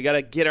 We got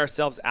to get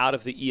ourselves out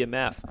of the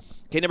EMF.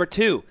 Okay, number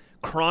 2,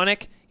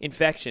 chronic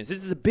infections.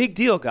 This is a big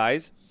deal,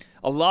 guys.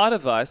 A lot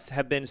of us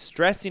have been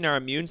stressing our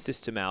immune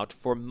system out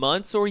for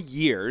months or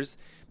years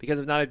because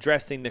of not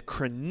addressing the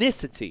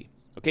chronicity.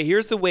 Okay,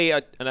 here's the way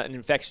an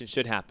infection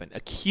should happen.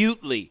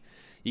 Acutely,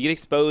 you get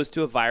exposed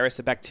to a virus,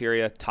 a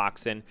bacteria, a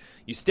toxin.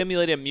 You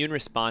stimulate an immune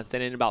response,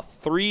 and in about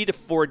 3 to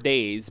 4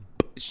 days,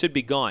 it should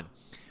be gone.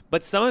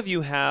 But some of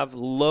you have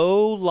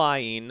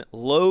low-lying,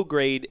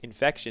 low-grade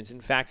infections. In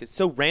fact, it's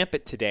so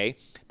rampant today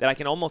that I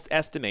can almost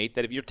estimate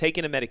that if you're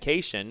taking a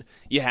medication,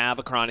 you have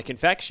a chronic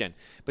infection,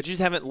 but you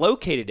just haven't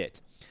located it.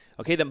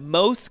 Okay, the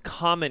most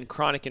common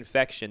chronic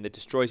infection that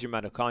destroys your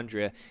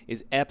mitochondria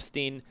is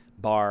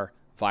Epstein-Barr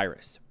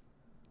virus.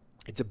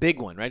 It's a big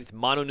one, right? It's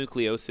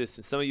mononucleosis,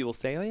 and some of you will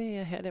say, oh,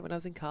 yeah, I had it when I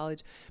was in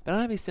college, but I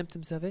don't have any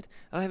symptoms of it.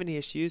 I don't have any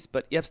issues,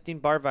 but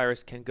Epstein-Barr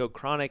virus can go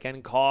chronic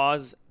and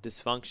cause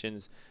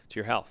dysfunctions to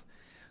your health.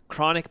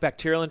 Chronic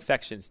bacterial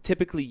infections,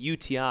 typically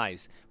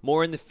UTIs,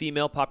 more in the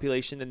female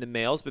population than the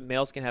males, but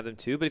males can have them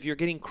too. But if you're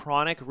getting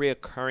chronic,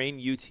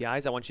 reoccurring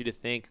UTIs, I want you to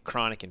think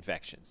chronic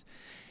infections.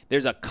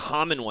 There's a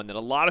common one that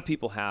a lot of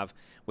people have,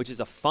 which is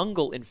a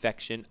fungal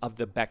infection of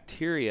the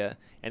bacteria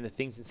and the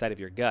things inside of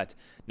your gut,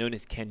 known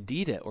as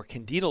candida or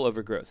candidal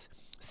overgrowth.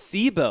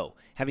 SIBO,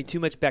 having too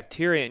much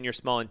bacteria in your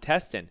small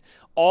intestine.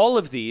 All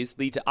of these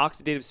lead to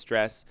oxidative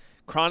stress,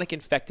 chronic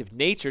infective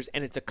natures,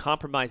 and it's a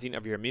compromising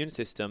of your immune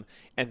system,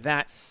 and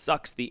that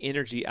sucks the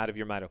energy out of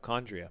your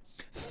mitochondria.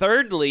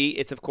 Thirdly,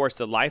 it's, of course,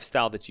 the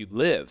lifestyle that you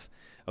live.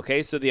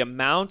 Okay, so the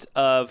amount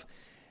of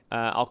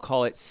I'll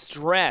call it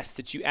stress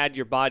that you add to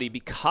your body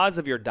because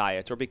of your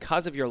diet or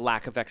because of your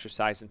lack of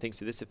exercise and things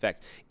to this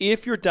effect.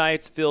 If your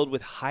diet's filled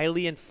with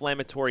highly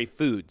inflammatory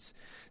foods,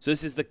 so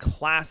this is the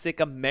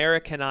classic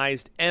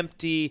Americanized,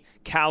 empty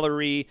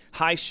calorie,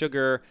 high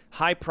sugar,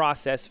 high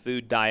processed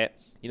food diet,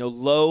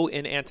 low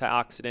in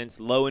antioxidants,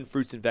 low in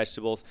fruits and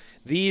vegetables.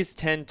 These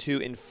tend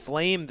to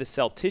inflame the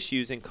cell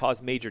tissues and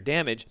cause major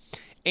damage.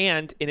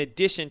 And in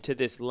addition to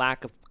this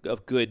lack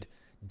of good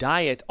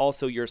diet,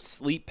 also your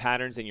sleep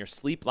patterns and your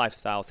sleep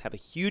lifestyles have a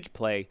huge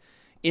play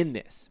in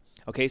this.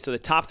 Okay, so the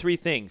top 3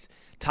 things: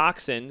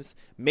 toxins,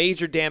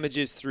 major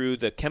damages through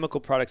the chemical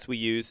products we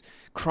use,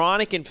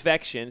 chronic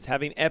infections,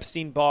 having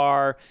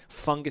Epstein-Barr,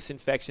 fungus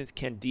infections,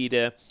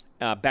 candida,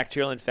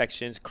 bacterial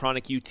infections,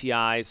 chronic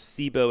UTIs,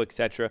 SIBO,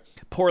 etc.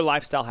 Poor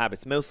lifestyle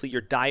habits, mostly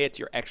your diet,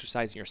 your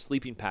exercise, and your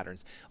sleeping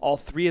patterns. All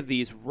 3 of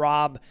these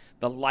rob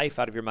the life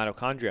out of your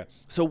mitochondria.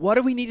 So what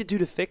do we need to do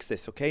to fix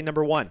this? Okay,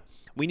 number 1,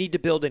 we need to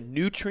build a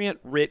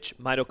nutrient-rich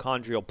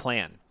mitochondrial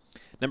plan.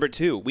 Number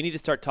 2, we need to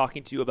start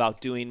talking to you about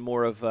doing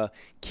more of a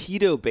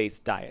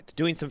keto-based diet,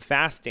 doing some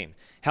fasting,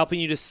 helping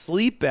you to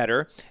sleep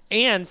better,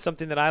 and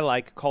something that I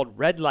like called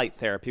red light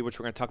therapy, which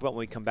we're going to talk about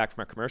when we come back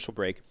from our commercial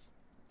break.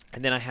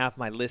 And then I have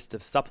my list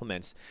of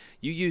supplements.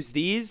 You use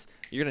these,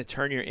 you're going to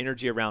turn your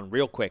energy around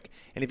real quick.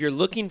 And if you're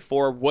looking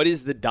for what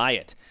is the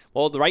diet,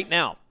 well, right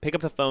now, pick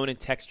up the phone and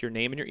text your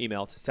name and your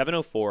email to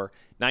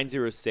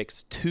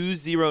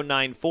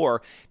 704-906-2094.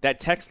 That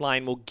text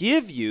line will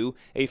give you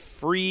a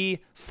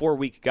free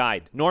 4-week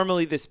guide.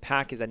 Normally, this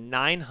pack is a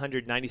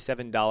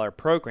 $997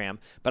 program,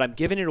 but I'm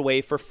giving it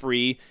away for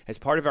free as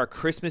part of our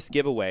Christmas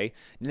giveaway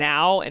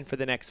now and for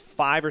the next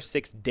 5 or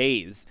 6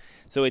 days.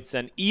 So it's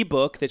an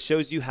ebook that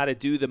shows you how to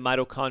do the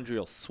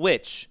mitochondrial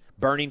switch,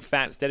 burning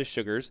fat instead of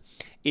sugars.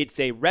 It's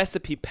a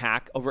recipe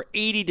pack, over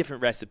 80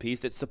 different recipes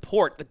that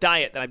support the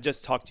diet that I've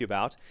just talked to you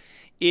about.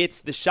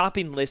 It's the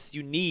shopping lists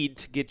you need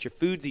to get your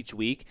foods each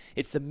week.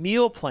 It's the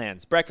meal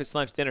plans, breakfast,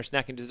 lunch, dinner,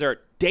 snack, and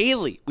dessert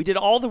daily. We did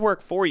all the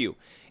work for you.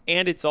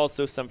 And it's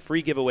also some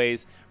free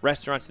giveaways,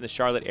 restaurants in the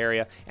Charlotte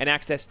area, and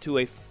access to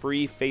a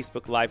free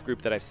Facebook Live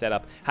group that I've set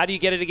up. How do you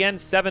get it again?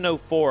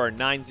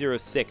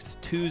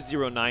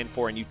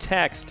 704-906-2094. And you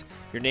text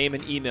your name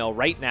and email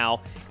right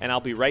now, and I'll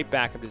be right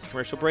back after this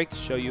commercial break to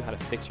show you how to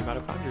fix your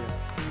mitochondria.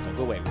 Don't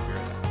go away. We'll be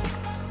right back.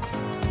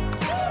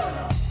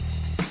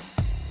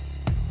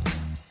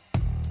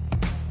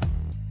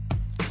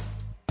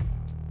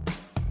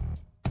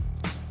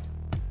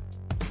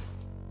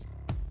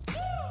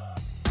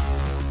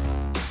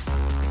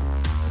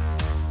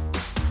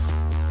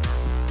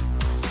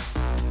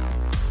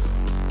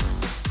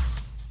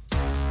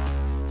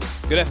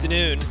 Good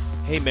afternoon.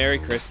 Hey, Merry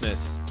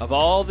Christmas. Of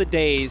all the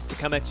days to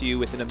come at you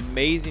with an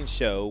amazing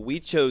show, we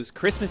chose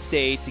Christmas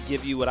Day to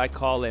give you what I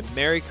call a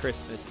Merry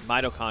Christmas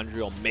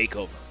mitochondrial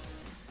makeover.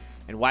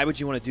 And why would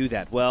you want to do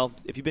that? Well,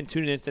 if you've been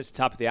tuning in since the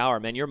top of the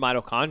hour, man, your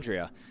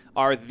mitochondria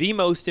are the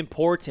most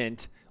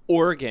important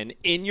organ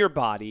in your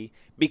body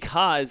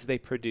because they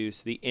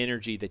produce the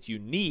energy that you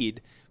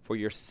need for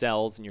your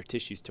cells and your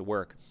tissues to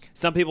work.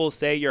 Some people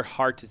say your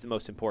heart is the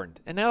most important.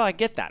 And now I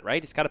get that,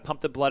 right? It's got to pump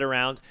the blood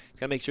around. It's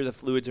got to make sure the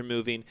fluids are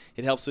moving.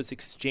 It helps with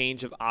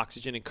exchange of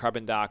oxygen and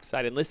carbon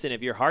dioxide. And listen,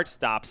 if your heart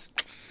stops,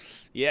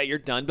 yeah, you're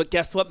done. But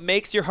guess what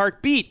makes your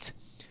heart beat?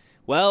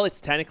 Well, it's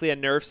technically a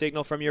nerve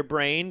signal from your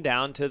brain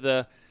down to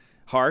the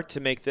heart to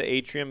make the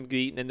atrium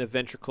beat and then the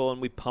ventricle,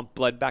 and we pump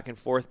blood back and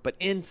forth. But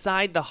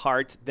inside the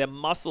heart, the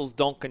muscles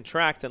don't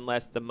contract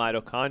unless the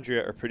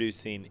mitochondria are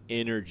producing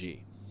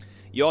energy.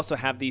 You also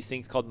have these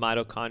things called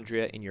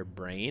mitochondria in your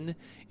brain,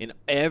 in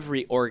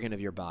every organ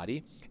of your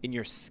body, in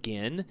your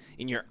skin,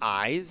 in your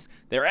eyes.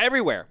 They're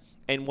everywhere.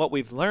 And what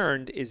we've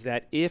learned is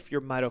that if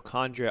your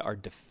mitochondria are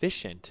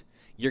deficient,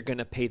 you're going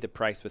to pay the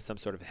price with some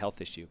sort of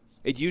health issue.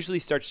 It usually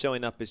starts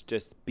showing up as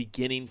just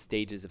beginning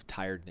stages of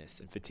tiredness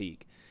and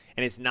fatigue.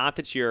 And it's not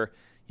that you're,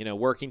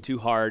 working too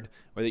hard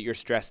or that you're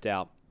stressed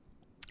out.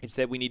 It's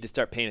that we need to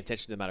start paying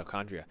attention to the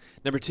mitochondria.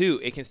 Number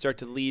 2, it can start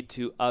to lead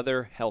to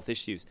other health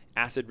issues: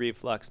 acid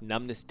reflux,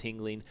 numbness,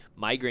 tingling,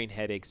 migraine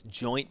headaches,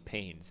 joint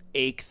pains,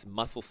 aches,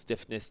 muscle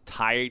stiffness,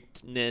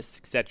 tiredness,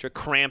 etc.,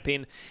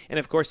 cramping. And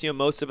of course,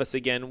 most of us,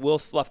 again, will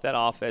slough that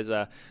off as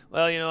I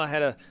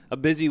had a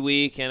busy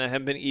week and I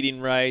haven't been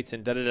eating right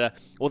and da-da-da.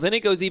 Well, then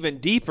it goes even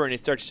deeper and it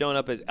starts showing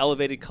up as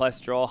elevated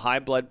cholesterol, high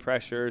blood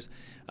pressures,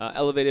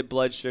 elevated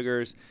blood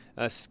sugars,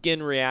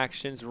 skin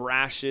reactions,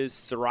 rashes,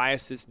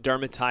 psoriasis,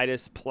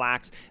 dermatitis,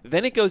 plaques.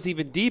 Then it goes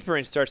even deeper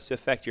and starts to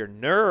affect your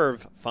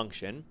nerve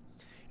function.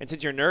 And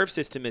since your nerve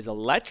system is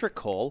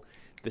electrical,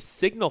 the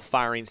signal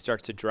firing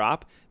starts to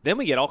drop. Then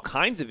we get all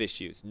kinds of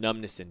issues: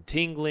 numbness and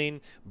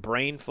tingling,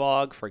 brain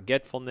fog,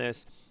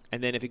 forgetfulness.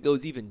 And then if it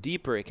goes even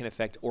deeper, it can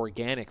affect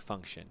organic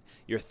function: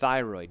 your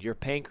thyroid, your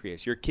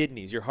pancreas, your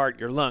kidneys, your heart,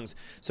 your lungs.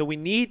 So we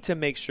need to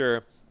make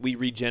sure we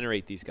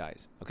regenerate these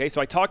guys. Okay, so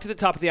I talked at the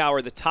top of the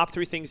hour, the top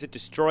 3 things that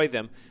destroy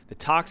them: the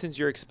toxins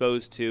you're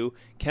exposed to,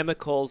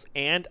 chemicals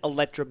and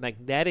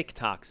electromagnetic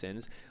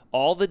toxins,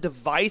 all the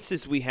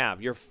devices we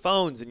have, your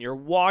phones and your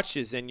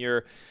watches and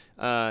your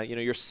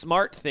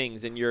smart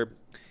things and your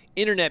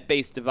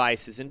internet-based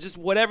devices and just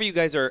whatever you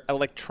guys are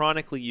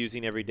electronically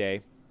using every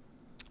day.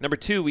 Number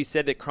 2, we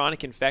said that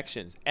chronic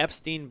infections,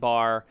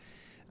 Epstein-Barr,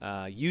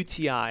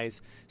 UTIs,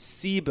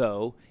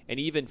 SIBO, and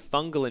even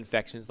fungal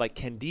infections like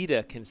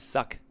Candida can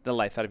suck the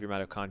life out of your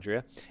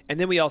mitochondria. And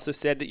then we also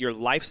said that your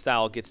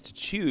lifestyle gets to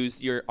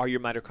choose, are your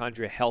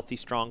mitochondria healthy,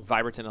 strong,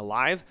 vibrant, and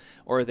alive,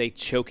 or are they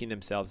choking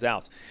themselves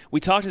out? We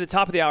talked at the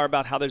top of the hour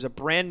about how there's a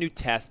brand new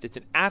test. It's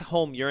an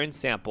at-home urine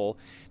sample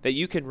that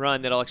you can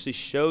run that'll actually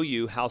show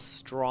you how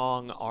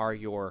strong are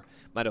your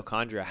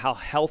mitochondria, how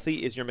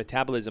healthy is your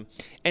metabolism.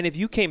 And if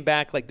you came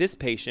back like this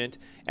patient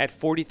at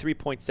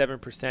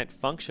 43.7%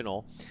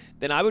 functional,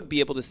 then I would be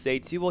able to say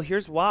to you, well,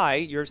 here's why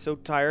you're so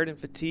tired and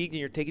fatigued and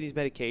you're taking these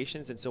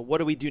medications. And so what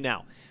do we do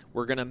now?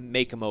 We're going to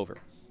make them over.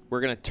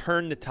 We're going to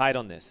turn the tide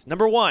on this.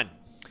 Number 1,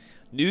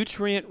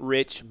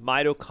 nutrient-rich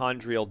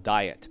mitochondrial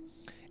diet.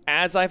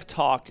 As I've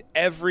talked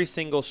every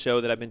single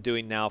show that I've been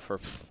doing now for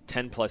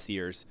 10 plus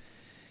years,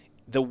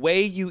 the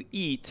way you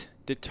eat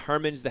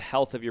determines the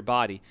health of your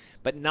body,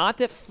 but not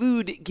that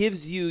food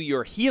gives you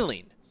your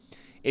healing.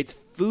 It's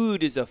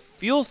food is a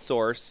fuel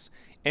source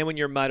And when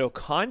your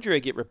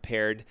mitochondria get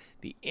repaired,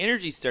 the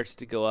energy starts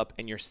to go up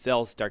and your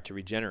cells start to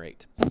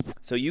regenerate.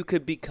 So you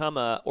could become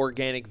a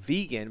organic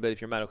vegan, but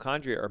if your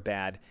mitochondria are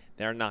bad,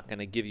 they're not going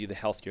to give you the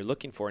health you're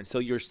looking for. And so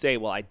you'll say,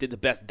 well, I did the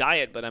best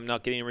diet, but I'm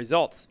not getting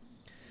results.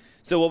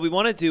 So what we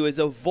want to do is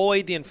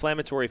avoid the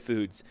inflammatory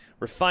foods,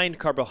 refined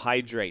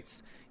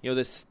carbohydrates,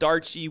 the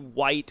starchy,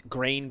 white,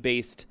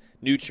 grain-based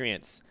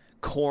nutrients,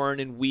 corn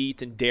and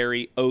wheat and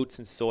dairy, oats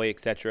and soy,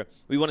 etc.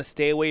 We want to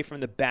stay away from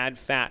the bad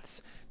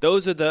fats.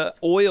 Those are the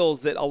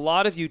oils that a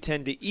lot of you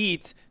tend to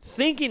eat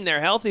thinking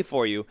they're healthy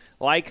for you,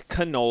 like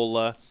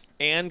canola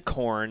and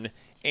corn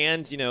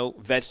and,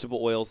 vegetable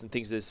oils and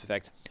things to this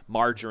effect,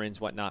 margarines,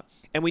 whatnot.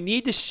 And we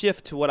need to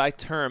shift to what I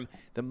term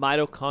the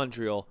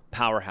mitochondrial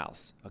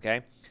powerhouse,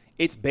 okay?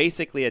 It's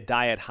basically a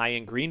diet high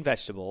in green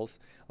vegetables,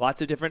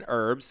 lots of different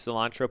herbs,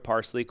 cilantro,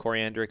 parsley,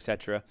 coriander,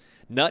 etc.,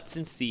 nuts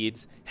and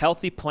seeds,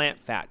 healthy plant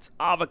fats,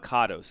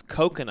 avocados,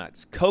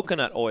 coconuts,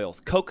 coconut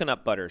oils,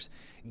 coconut butters,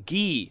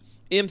 ghee,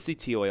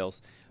 MCT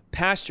oils,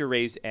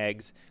 pasture-raised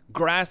eggs,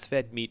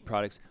 grass-fed meat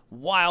products,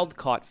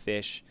 wild-caught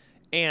fish,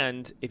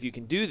 and if you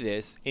can do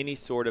this, any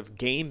sort of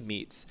game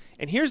meats.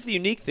 And here's the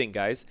unique thing,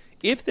 guys.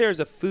 If there's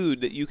a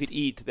food that you could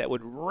eat that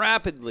would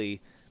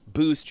rapidly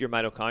boost your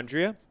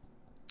mitochondria,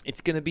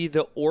 it's going to be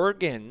the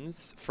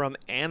organs from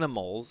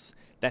animals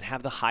that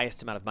have the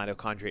highest amount of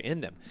mitochondria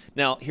in them.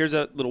 Now, here's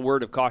a little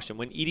word of caution.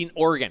 When eating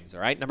organs,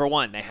 all right, number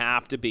one, they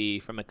have to be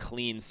from a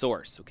clean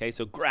source, okay?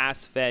 So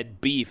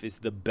grass-fed beef is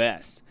the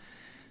best.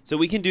 So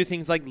we can do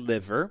things like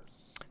liver.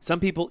 Some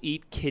people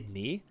eat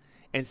kidney.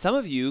 And some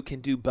of you can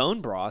do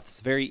bone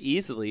broths very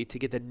easily to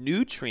get the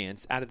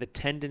nutrients out of the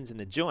tendons and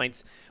the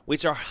joints,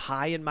 which are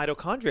high in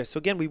mitochondria. So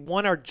again, we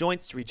want our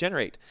joints to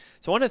regenerate.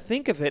 So I want to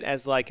think of it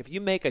as like if you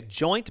make a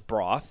joint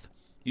broth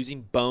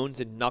using bones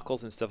and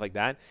knuckles and stuff like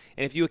that,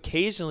 and if you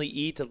occasionally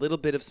eat a little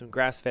bit of some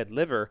grass-fed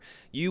liver,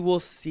 you will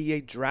see a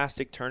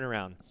drastic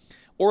turnaround.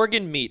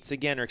 Organ meats,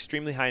 again, are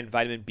extremely high in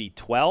vitamin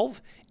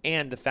B12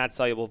 and the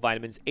fat-soluble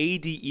vitamins A,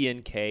 D, E,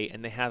 and K,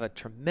 and they have a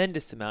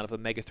tremendous amount of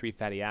omega-3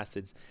 fatty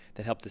acids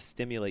that help to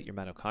stimulate your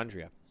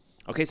mitochondria.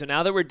 Okay, so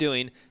now that we're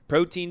doing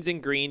proteins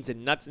and greens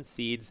and nuts and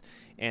seeds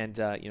and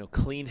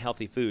clean,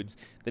 healthy foods,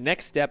 the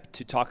next step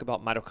to talk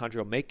about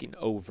mitochondrial making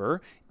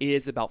over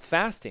is about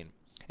fasting.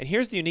 And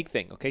here's the unique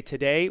thing, okay?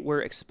 Today,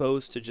 we're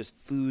exposed to just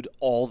food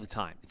all the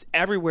time. It's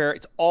everywhere.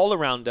 It's all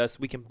around us.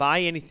 We can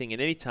buy anything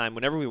at any time,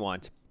 whenever we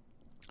want.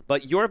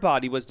 But your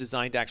body was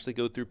designed to actually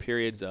go through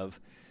periods of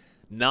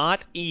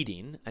not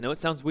eating. I know it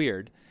sounds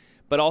weird,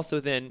 but also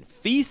then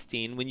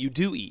feasting when you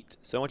do eat.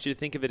 So I want you to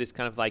think of it as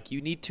kind of like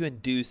you need to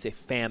induce a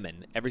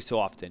famine every so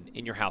often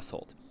in your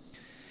household.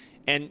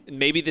 And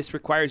maybe this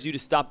requires you to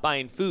stop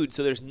buying food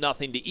so there's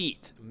nothing to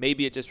eat.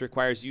 Maybe it just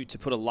requires you to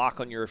put a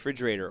lock on your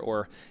refrigerator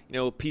or,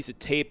 a piece of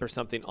tape or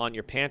something on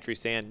your pantry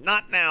saying,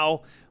 not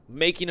now,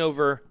 making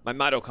over my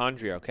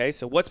mitochondria, okay?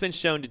 So what's been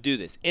shown to do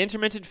this?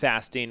 Intermittent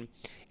fasting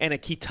and a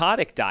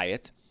ketotic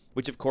diet,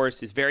 which of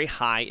course is very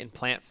high in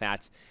plant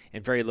fats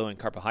and very low in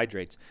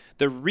carbohydrates.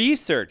 The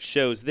research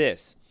shows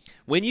this.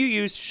 When you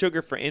use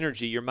sugar for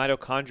energy, your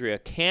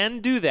mitochondria can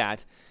do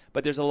that,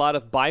 but there's a lot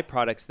of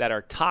byproducts that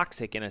are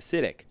toxic and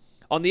acidic.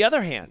 On the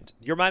other hand,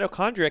 your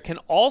mitochondria can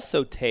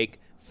also take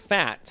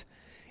fat,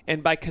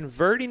 and by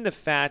converting the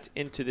fat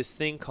into this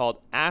thing called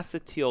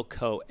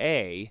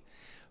acetyl-CoA,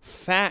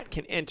 fat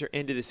can enter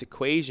into this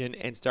equation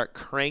and start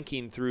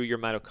cranking through your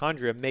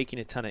mitochondria, making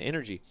a ton of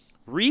energy.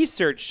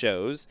 Research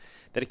shows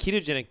that a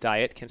ketogenic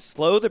diet can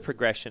slow the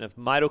progression of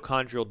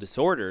mitochondrial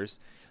disorders,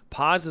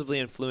 positively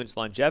influence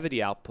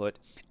longevity output,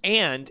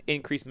 and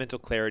increase mental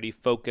clarity,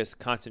 focus,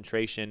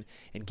 concentration,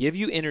 and give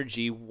you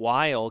energy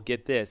while,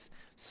 get this,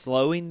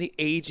 slowing the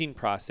aging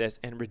process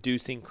and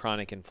reducing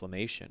chronic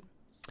inflammation.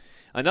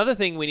 Another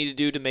thing we need to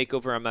do to make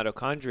over our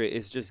mitochondria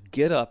is just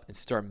get up and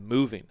start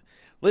moving.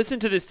 Listen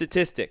to this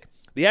statistic.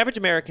 The average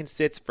American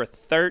sits for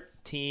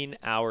 13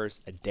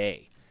 hours a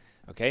day.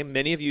 Okay,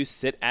 many of you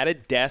sit at a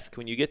desk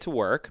when you get to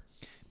work.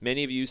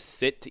 Many of you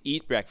sit to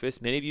eat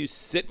breakfast. Many of you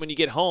sit when you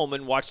get home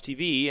and watch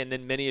TV. And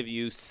then many of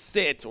you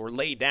sit or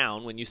lay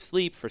down when you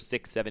sleep for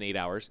 6, 7, 8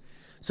 hours.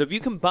 So if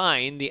you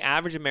combine the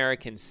average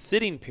American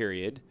sitting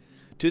period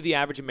to the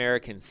average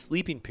American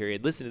sleeping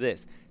period, listen to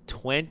this,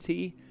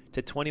 20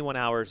 to 21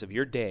 hours of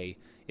your day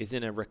is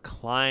in a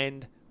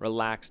reclined,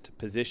 relaxed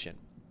position.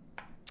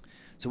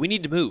 So we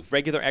need to move.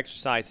 Regular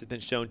exercise has been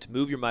shown to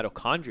move your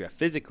mitochondria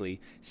physically,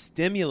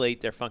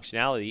 stimulate their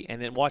functionality, and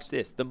then watch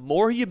this. The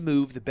more you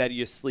move, the better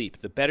you sleep,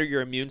 the better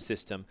your immune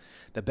system,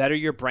 the better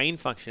your brain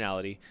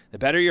functionality, the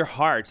better your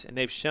heart, and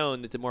they've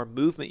shown that the more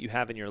movement you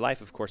have in your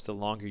life, of course, the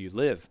longer you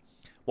live.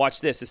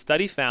 Watch this. A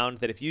study found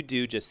that if you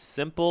do just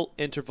simple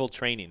interval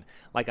training,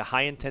 like a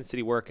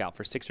high-intensity workout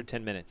for 6 or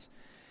 10 minutes,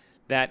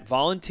 that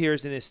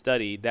volunteers in this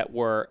study that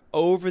were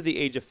over the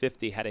age of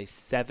 50 had a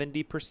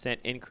 70%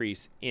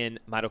 increase in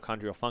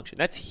mitochondrial function.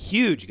 That's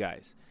huge,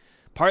 guys.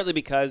 Partly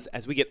because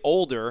as we get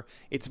older,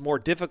 it's more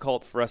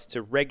difficult for us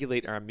to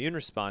regulate our immune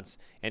response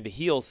and to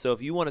heal. So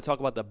if you want to talk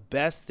about the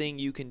best thing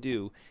you can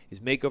do is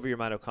make over your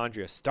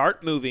mitochondria,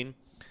 start moving,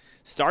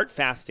 start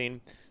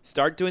fasting,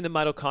 Start doing the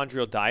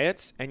mitochondrial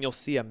diets, and you'll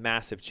see a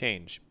massive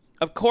change.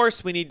 Of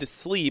course, we need to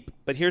sleep,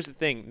 but here's the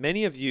thing.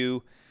 Many of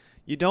you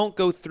don't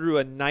go through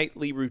a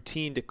nightly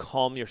routine to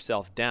calm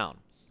yourself down.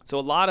 So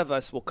a lot of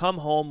us will come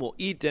home, we'll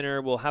eat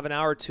dinner, we'll have an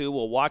hour or two,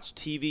 we'll watch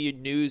TV,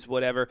 news,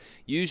 whatever.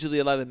 Usually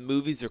a lot of the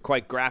movies are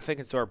quite graphic,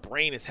 and so our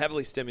brain is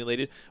heavily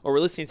stimulated. Or we're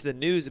listening to the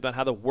news about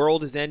how the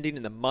world is ending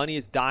and the money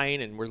is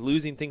dying and we're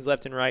losing things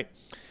left and right.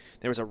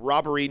 There was a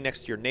robbery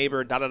next to your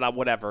neighbor,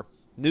 whatever.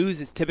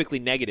 News is typically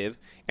negative,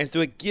 and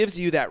so it gives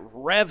you that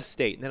rev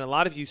state, and then a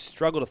lot of you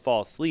struggle to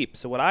fall asleep.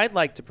 So what I'd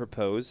like to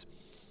propose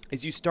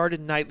is you start a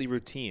nightly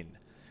routine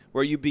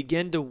where you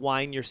begin to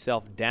wind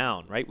yourself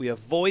down, right? We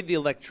avoid the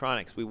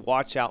electronics. We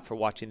watch out for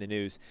watching the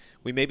news.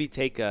 We maybe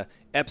take a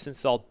Epsom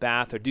salt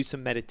bath or do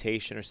some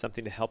meditation or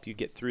something to help you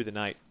get through the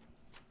night.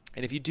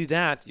 And if you do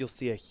that, you'll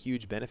see a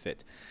huge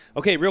benefit.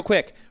 Okay, real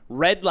quick,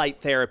 red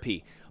light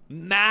therapy,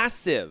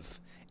 massive.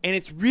 And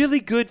it's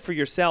really good for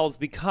your cells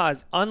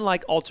because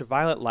unlike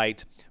ultraviolet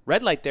light,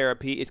 red light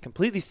therapy is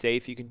completely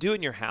safe. You can do it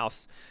in your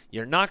house.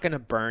 You're not going to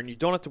burn. You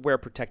don't have to wear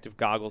protective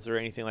goggles or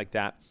anything like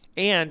that.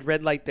 And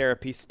red light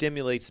therapy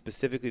stimulates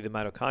specifically the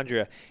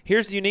mitochondria.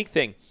 Here's the unique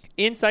thing.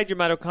 Inside your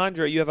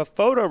mitochondria, you have a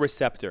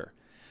photoreceptor.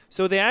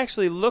 So they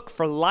actually look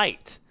for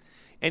light.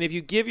 And if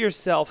you give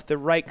yourself the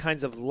right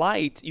kinds of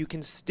light, you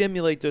can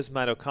stimulate those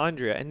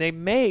mitochondria. And they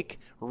make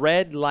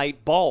red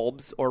light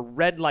bulbs or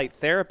red light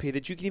therapy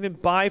that you can even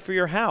buy for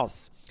your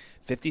house.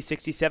 $50,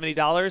 $60,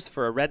 $70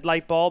 for a red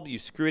light bulb. You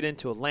screw it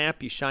into a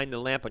lamp. You shine the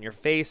lamp on your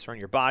face or on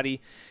your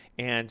body,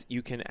 and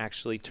you can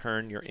actually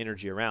turn your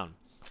energy around.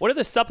 What are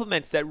the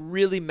supplements that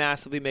really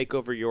massively make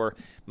over your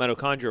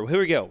mitochondria? Well, here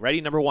we go. Ready?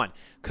 Number one,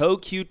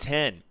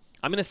 CoQ10.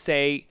 I'm going to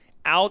say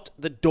out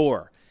the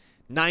door.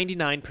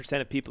 99%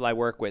 of people I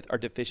work with are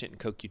deficient in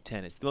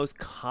CoQ10. It's the most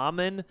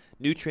common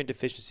nutrient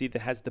deficiency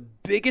that has the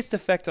biggest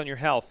effect on your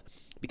health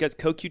because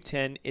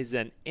CoQ10 is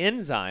an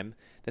enzyme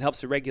that helps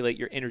to regulate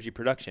your energy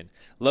production.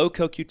 Low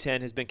CoQ10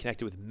 has been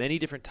connected with many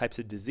different types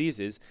of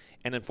diseases,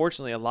 and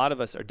unfortunately, a lot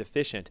of us are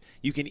deficient.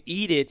 You can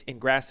eat it in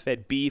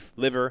grass-fed beef,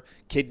 liver,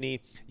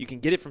 kidney. You can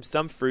get it from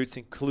some fruits,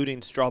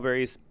 including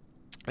strawberries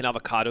and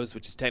avocados,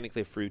 which is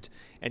technically a fruit,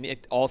 and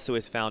it also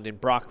is found in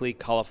broccoli,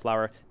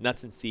 cauliflower,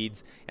 nuts and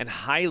seeds, and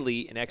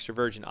highly in extra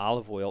virgin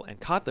olive oil and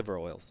cod liver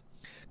oils.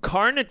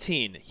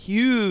 Carnitine,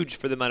 huge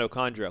for the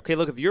mitochondria. Okay,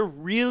 look, if you're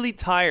really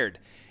tired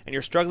and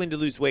you're struggling to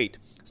lose weight,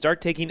 start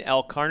taking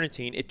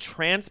L-carnitine. It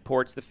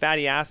transports the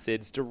fatty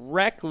acids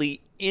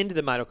directly into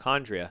the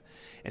mitochondria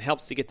and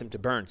helps to get them to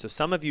burn. So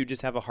some of you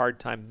just have a hard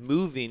time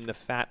moving the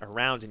fat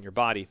around in your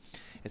body,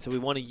 and so we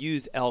want to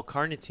use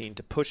L-carnitine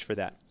to push for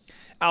that.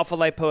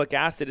 Alpha-lipoic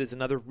acid is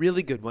another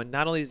really good one.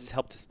 Not only does it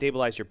help to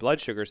stabilize your blood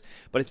sugars,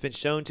 but it's been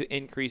shown to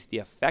increase the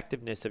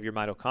effectiveness of your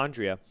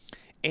mitochondria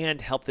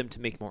and help them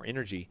to make more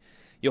energy.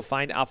 You'll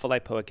find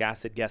alpha-lipoic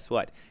acid, guess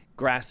what?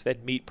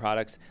 Grass-fed meat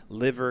products,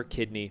 liver,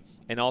 kidney,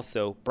 and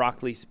also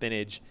broccoli,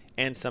 spinach,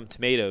 and some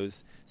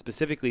tomatoes.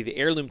 Specifically, the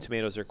heirloom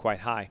tomatoes are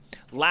quite high.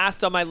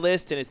 Last on my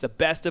list, and it's the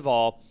best of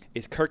all,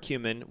 is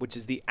curcumin, which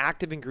is the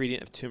active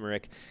ingredient of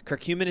turmeric.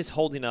 Curcumin is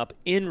holding up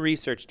in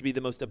research to be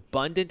the most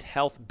abundant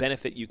health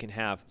benefit you can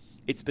have.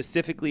 It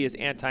specifically is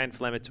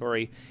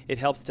anti-inflammatory. It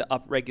helps to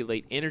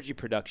upregulate energy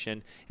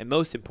production, and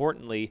most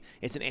importantly,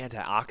 it's an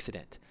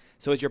antioxidant.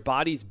 So as your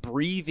body's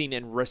breathing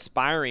and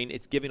respiring,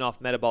 it's giving off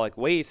metabolic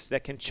waste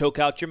that can choke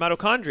out your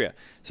mitochondria.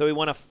 So we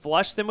want to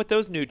flush them with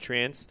those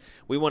nutrients.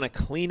 We want to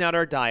clean out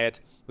our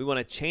diet. We want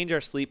to change our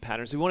sleep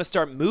patterns. We want to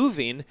start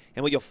moving,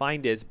 and what you'll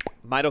find is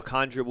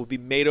mitochondria will be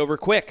made over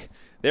quick.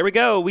 There we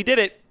go. We did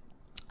it.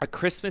 A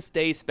Christmas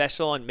Day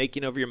special on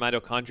making over your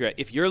mitochondria.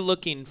 If you're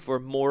looking for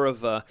more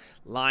of a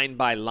line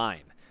by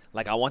line,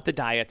 like I want the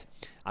diet,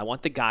 I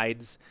want the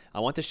guides, I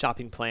want the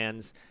shopping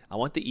plans, I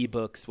want the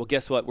ebooks. Well,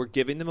 guess what? We're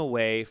giving them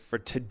away for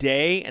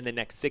today and the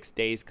next 6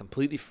 days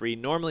completely free.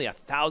 Normally a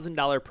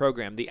 $1,000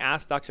 program, the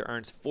Ask Dr.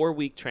 Ernst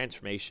 4-week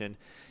transformation.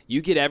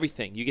 You get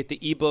everything. You get the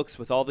ebooks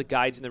with all the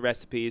guides and the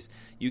recipes.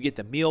 You get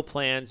the meal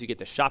plans. You get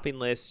the shopping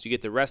lists. You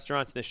get the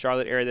restaurants in the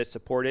Charlotte area that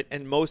support it.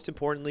 And most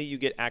importantly, you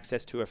get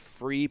access to a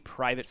free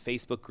private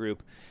Facebook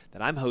group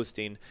that I'm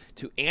hosting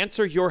to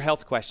answer your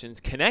health questions,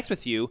 connect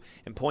with you,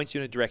 and point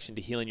you in a direction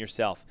to healing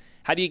yourself.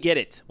 How do you get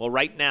it? Well,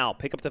 right now,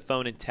 pick up the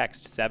phone and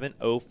text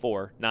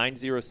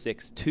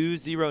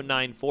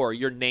 704-906-2094,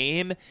 your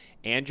name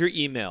and your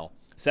email.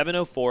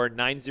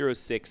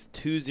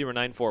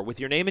 704-906-2094. With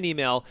your name and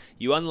email,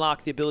 you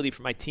unlock the ability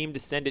for my team to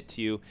send it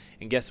to you.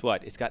 And guess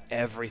what? It's got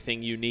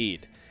everything you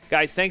need.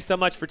 Guys, thanks so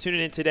much for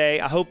tuning in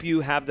today. I hope you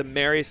have the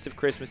merriest of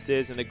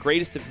Christmases and the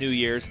greatest of New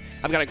Year's.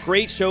 I've got a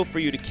great show for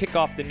you to kick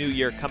off the new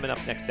year coming up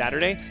next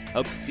Saturday. I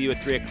hope to see you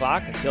at 3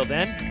 o'clock. Until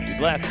then, be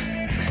blessed.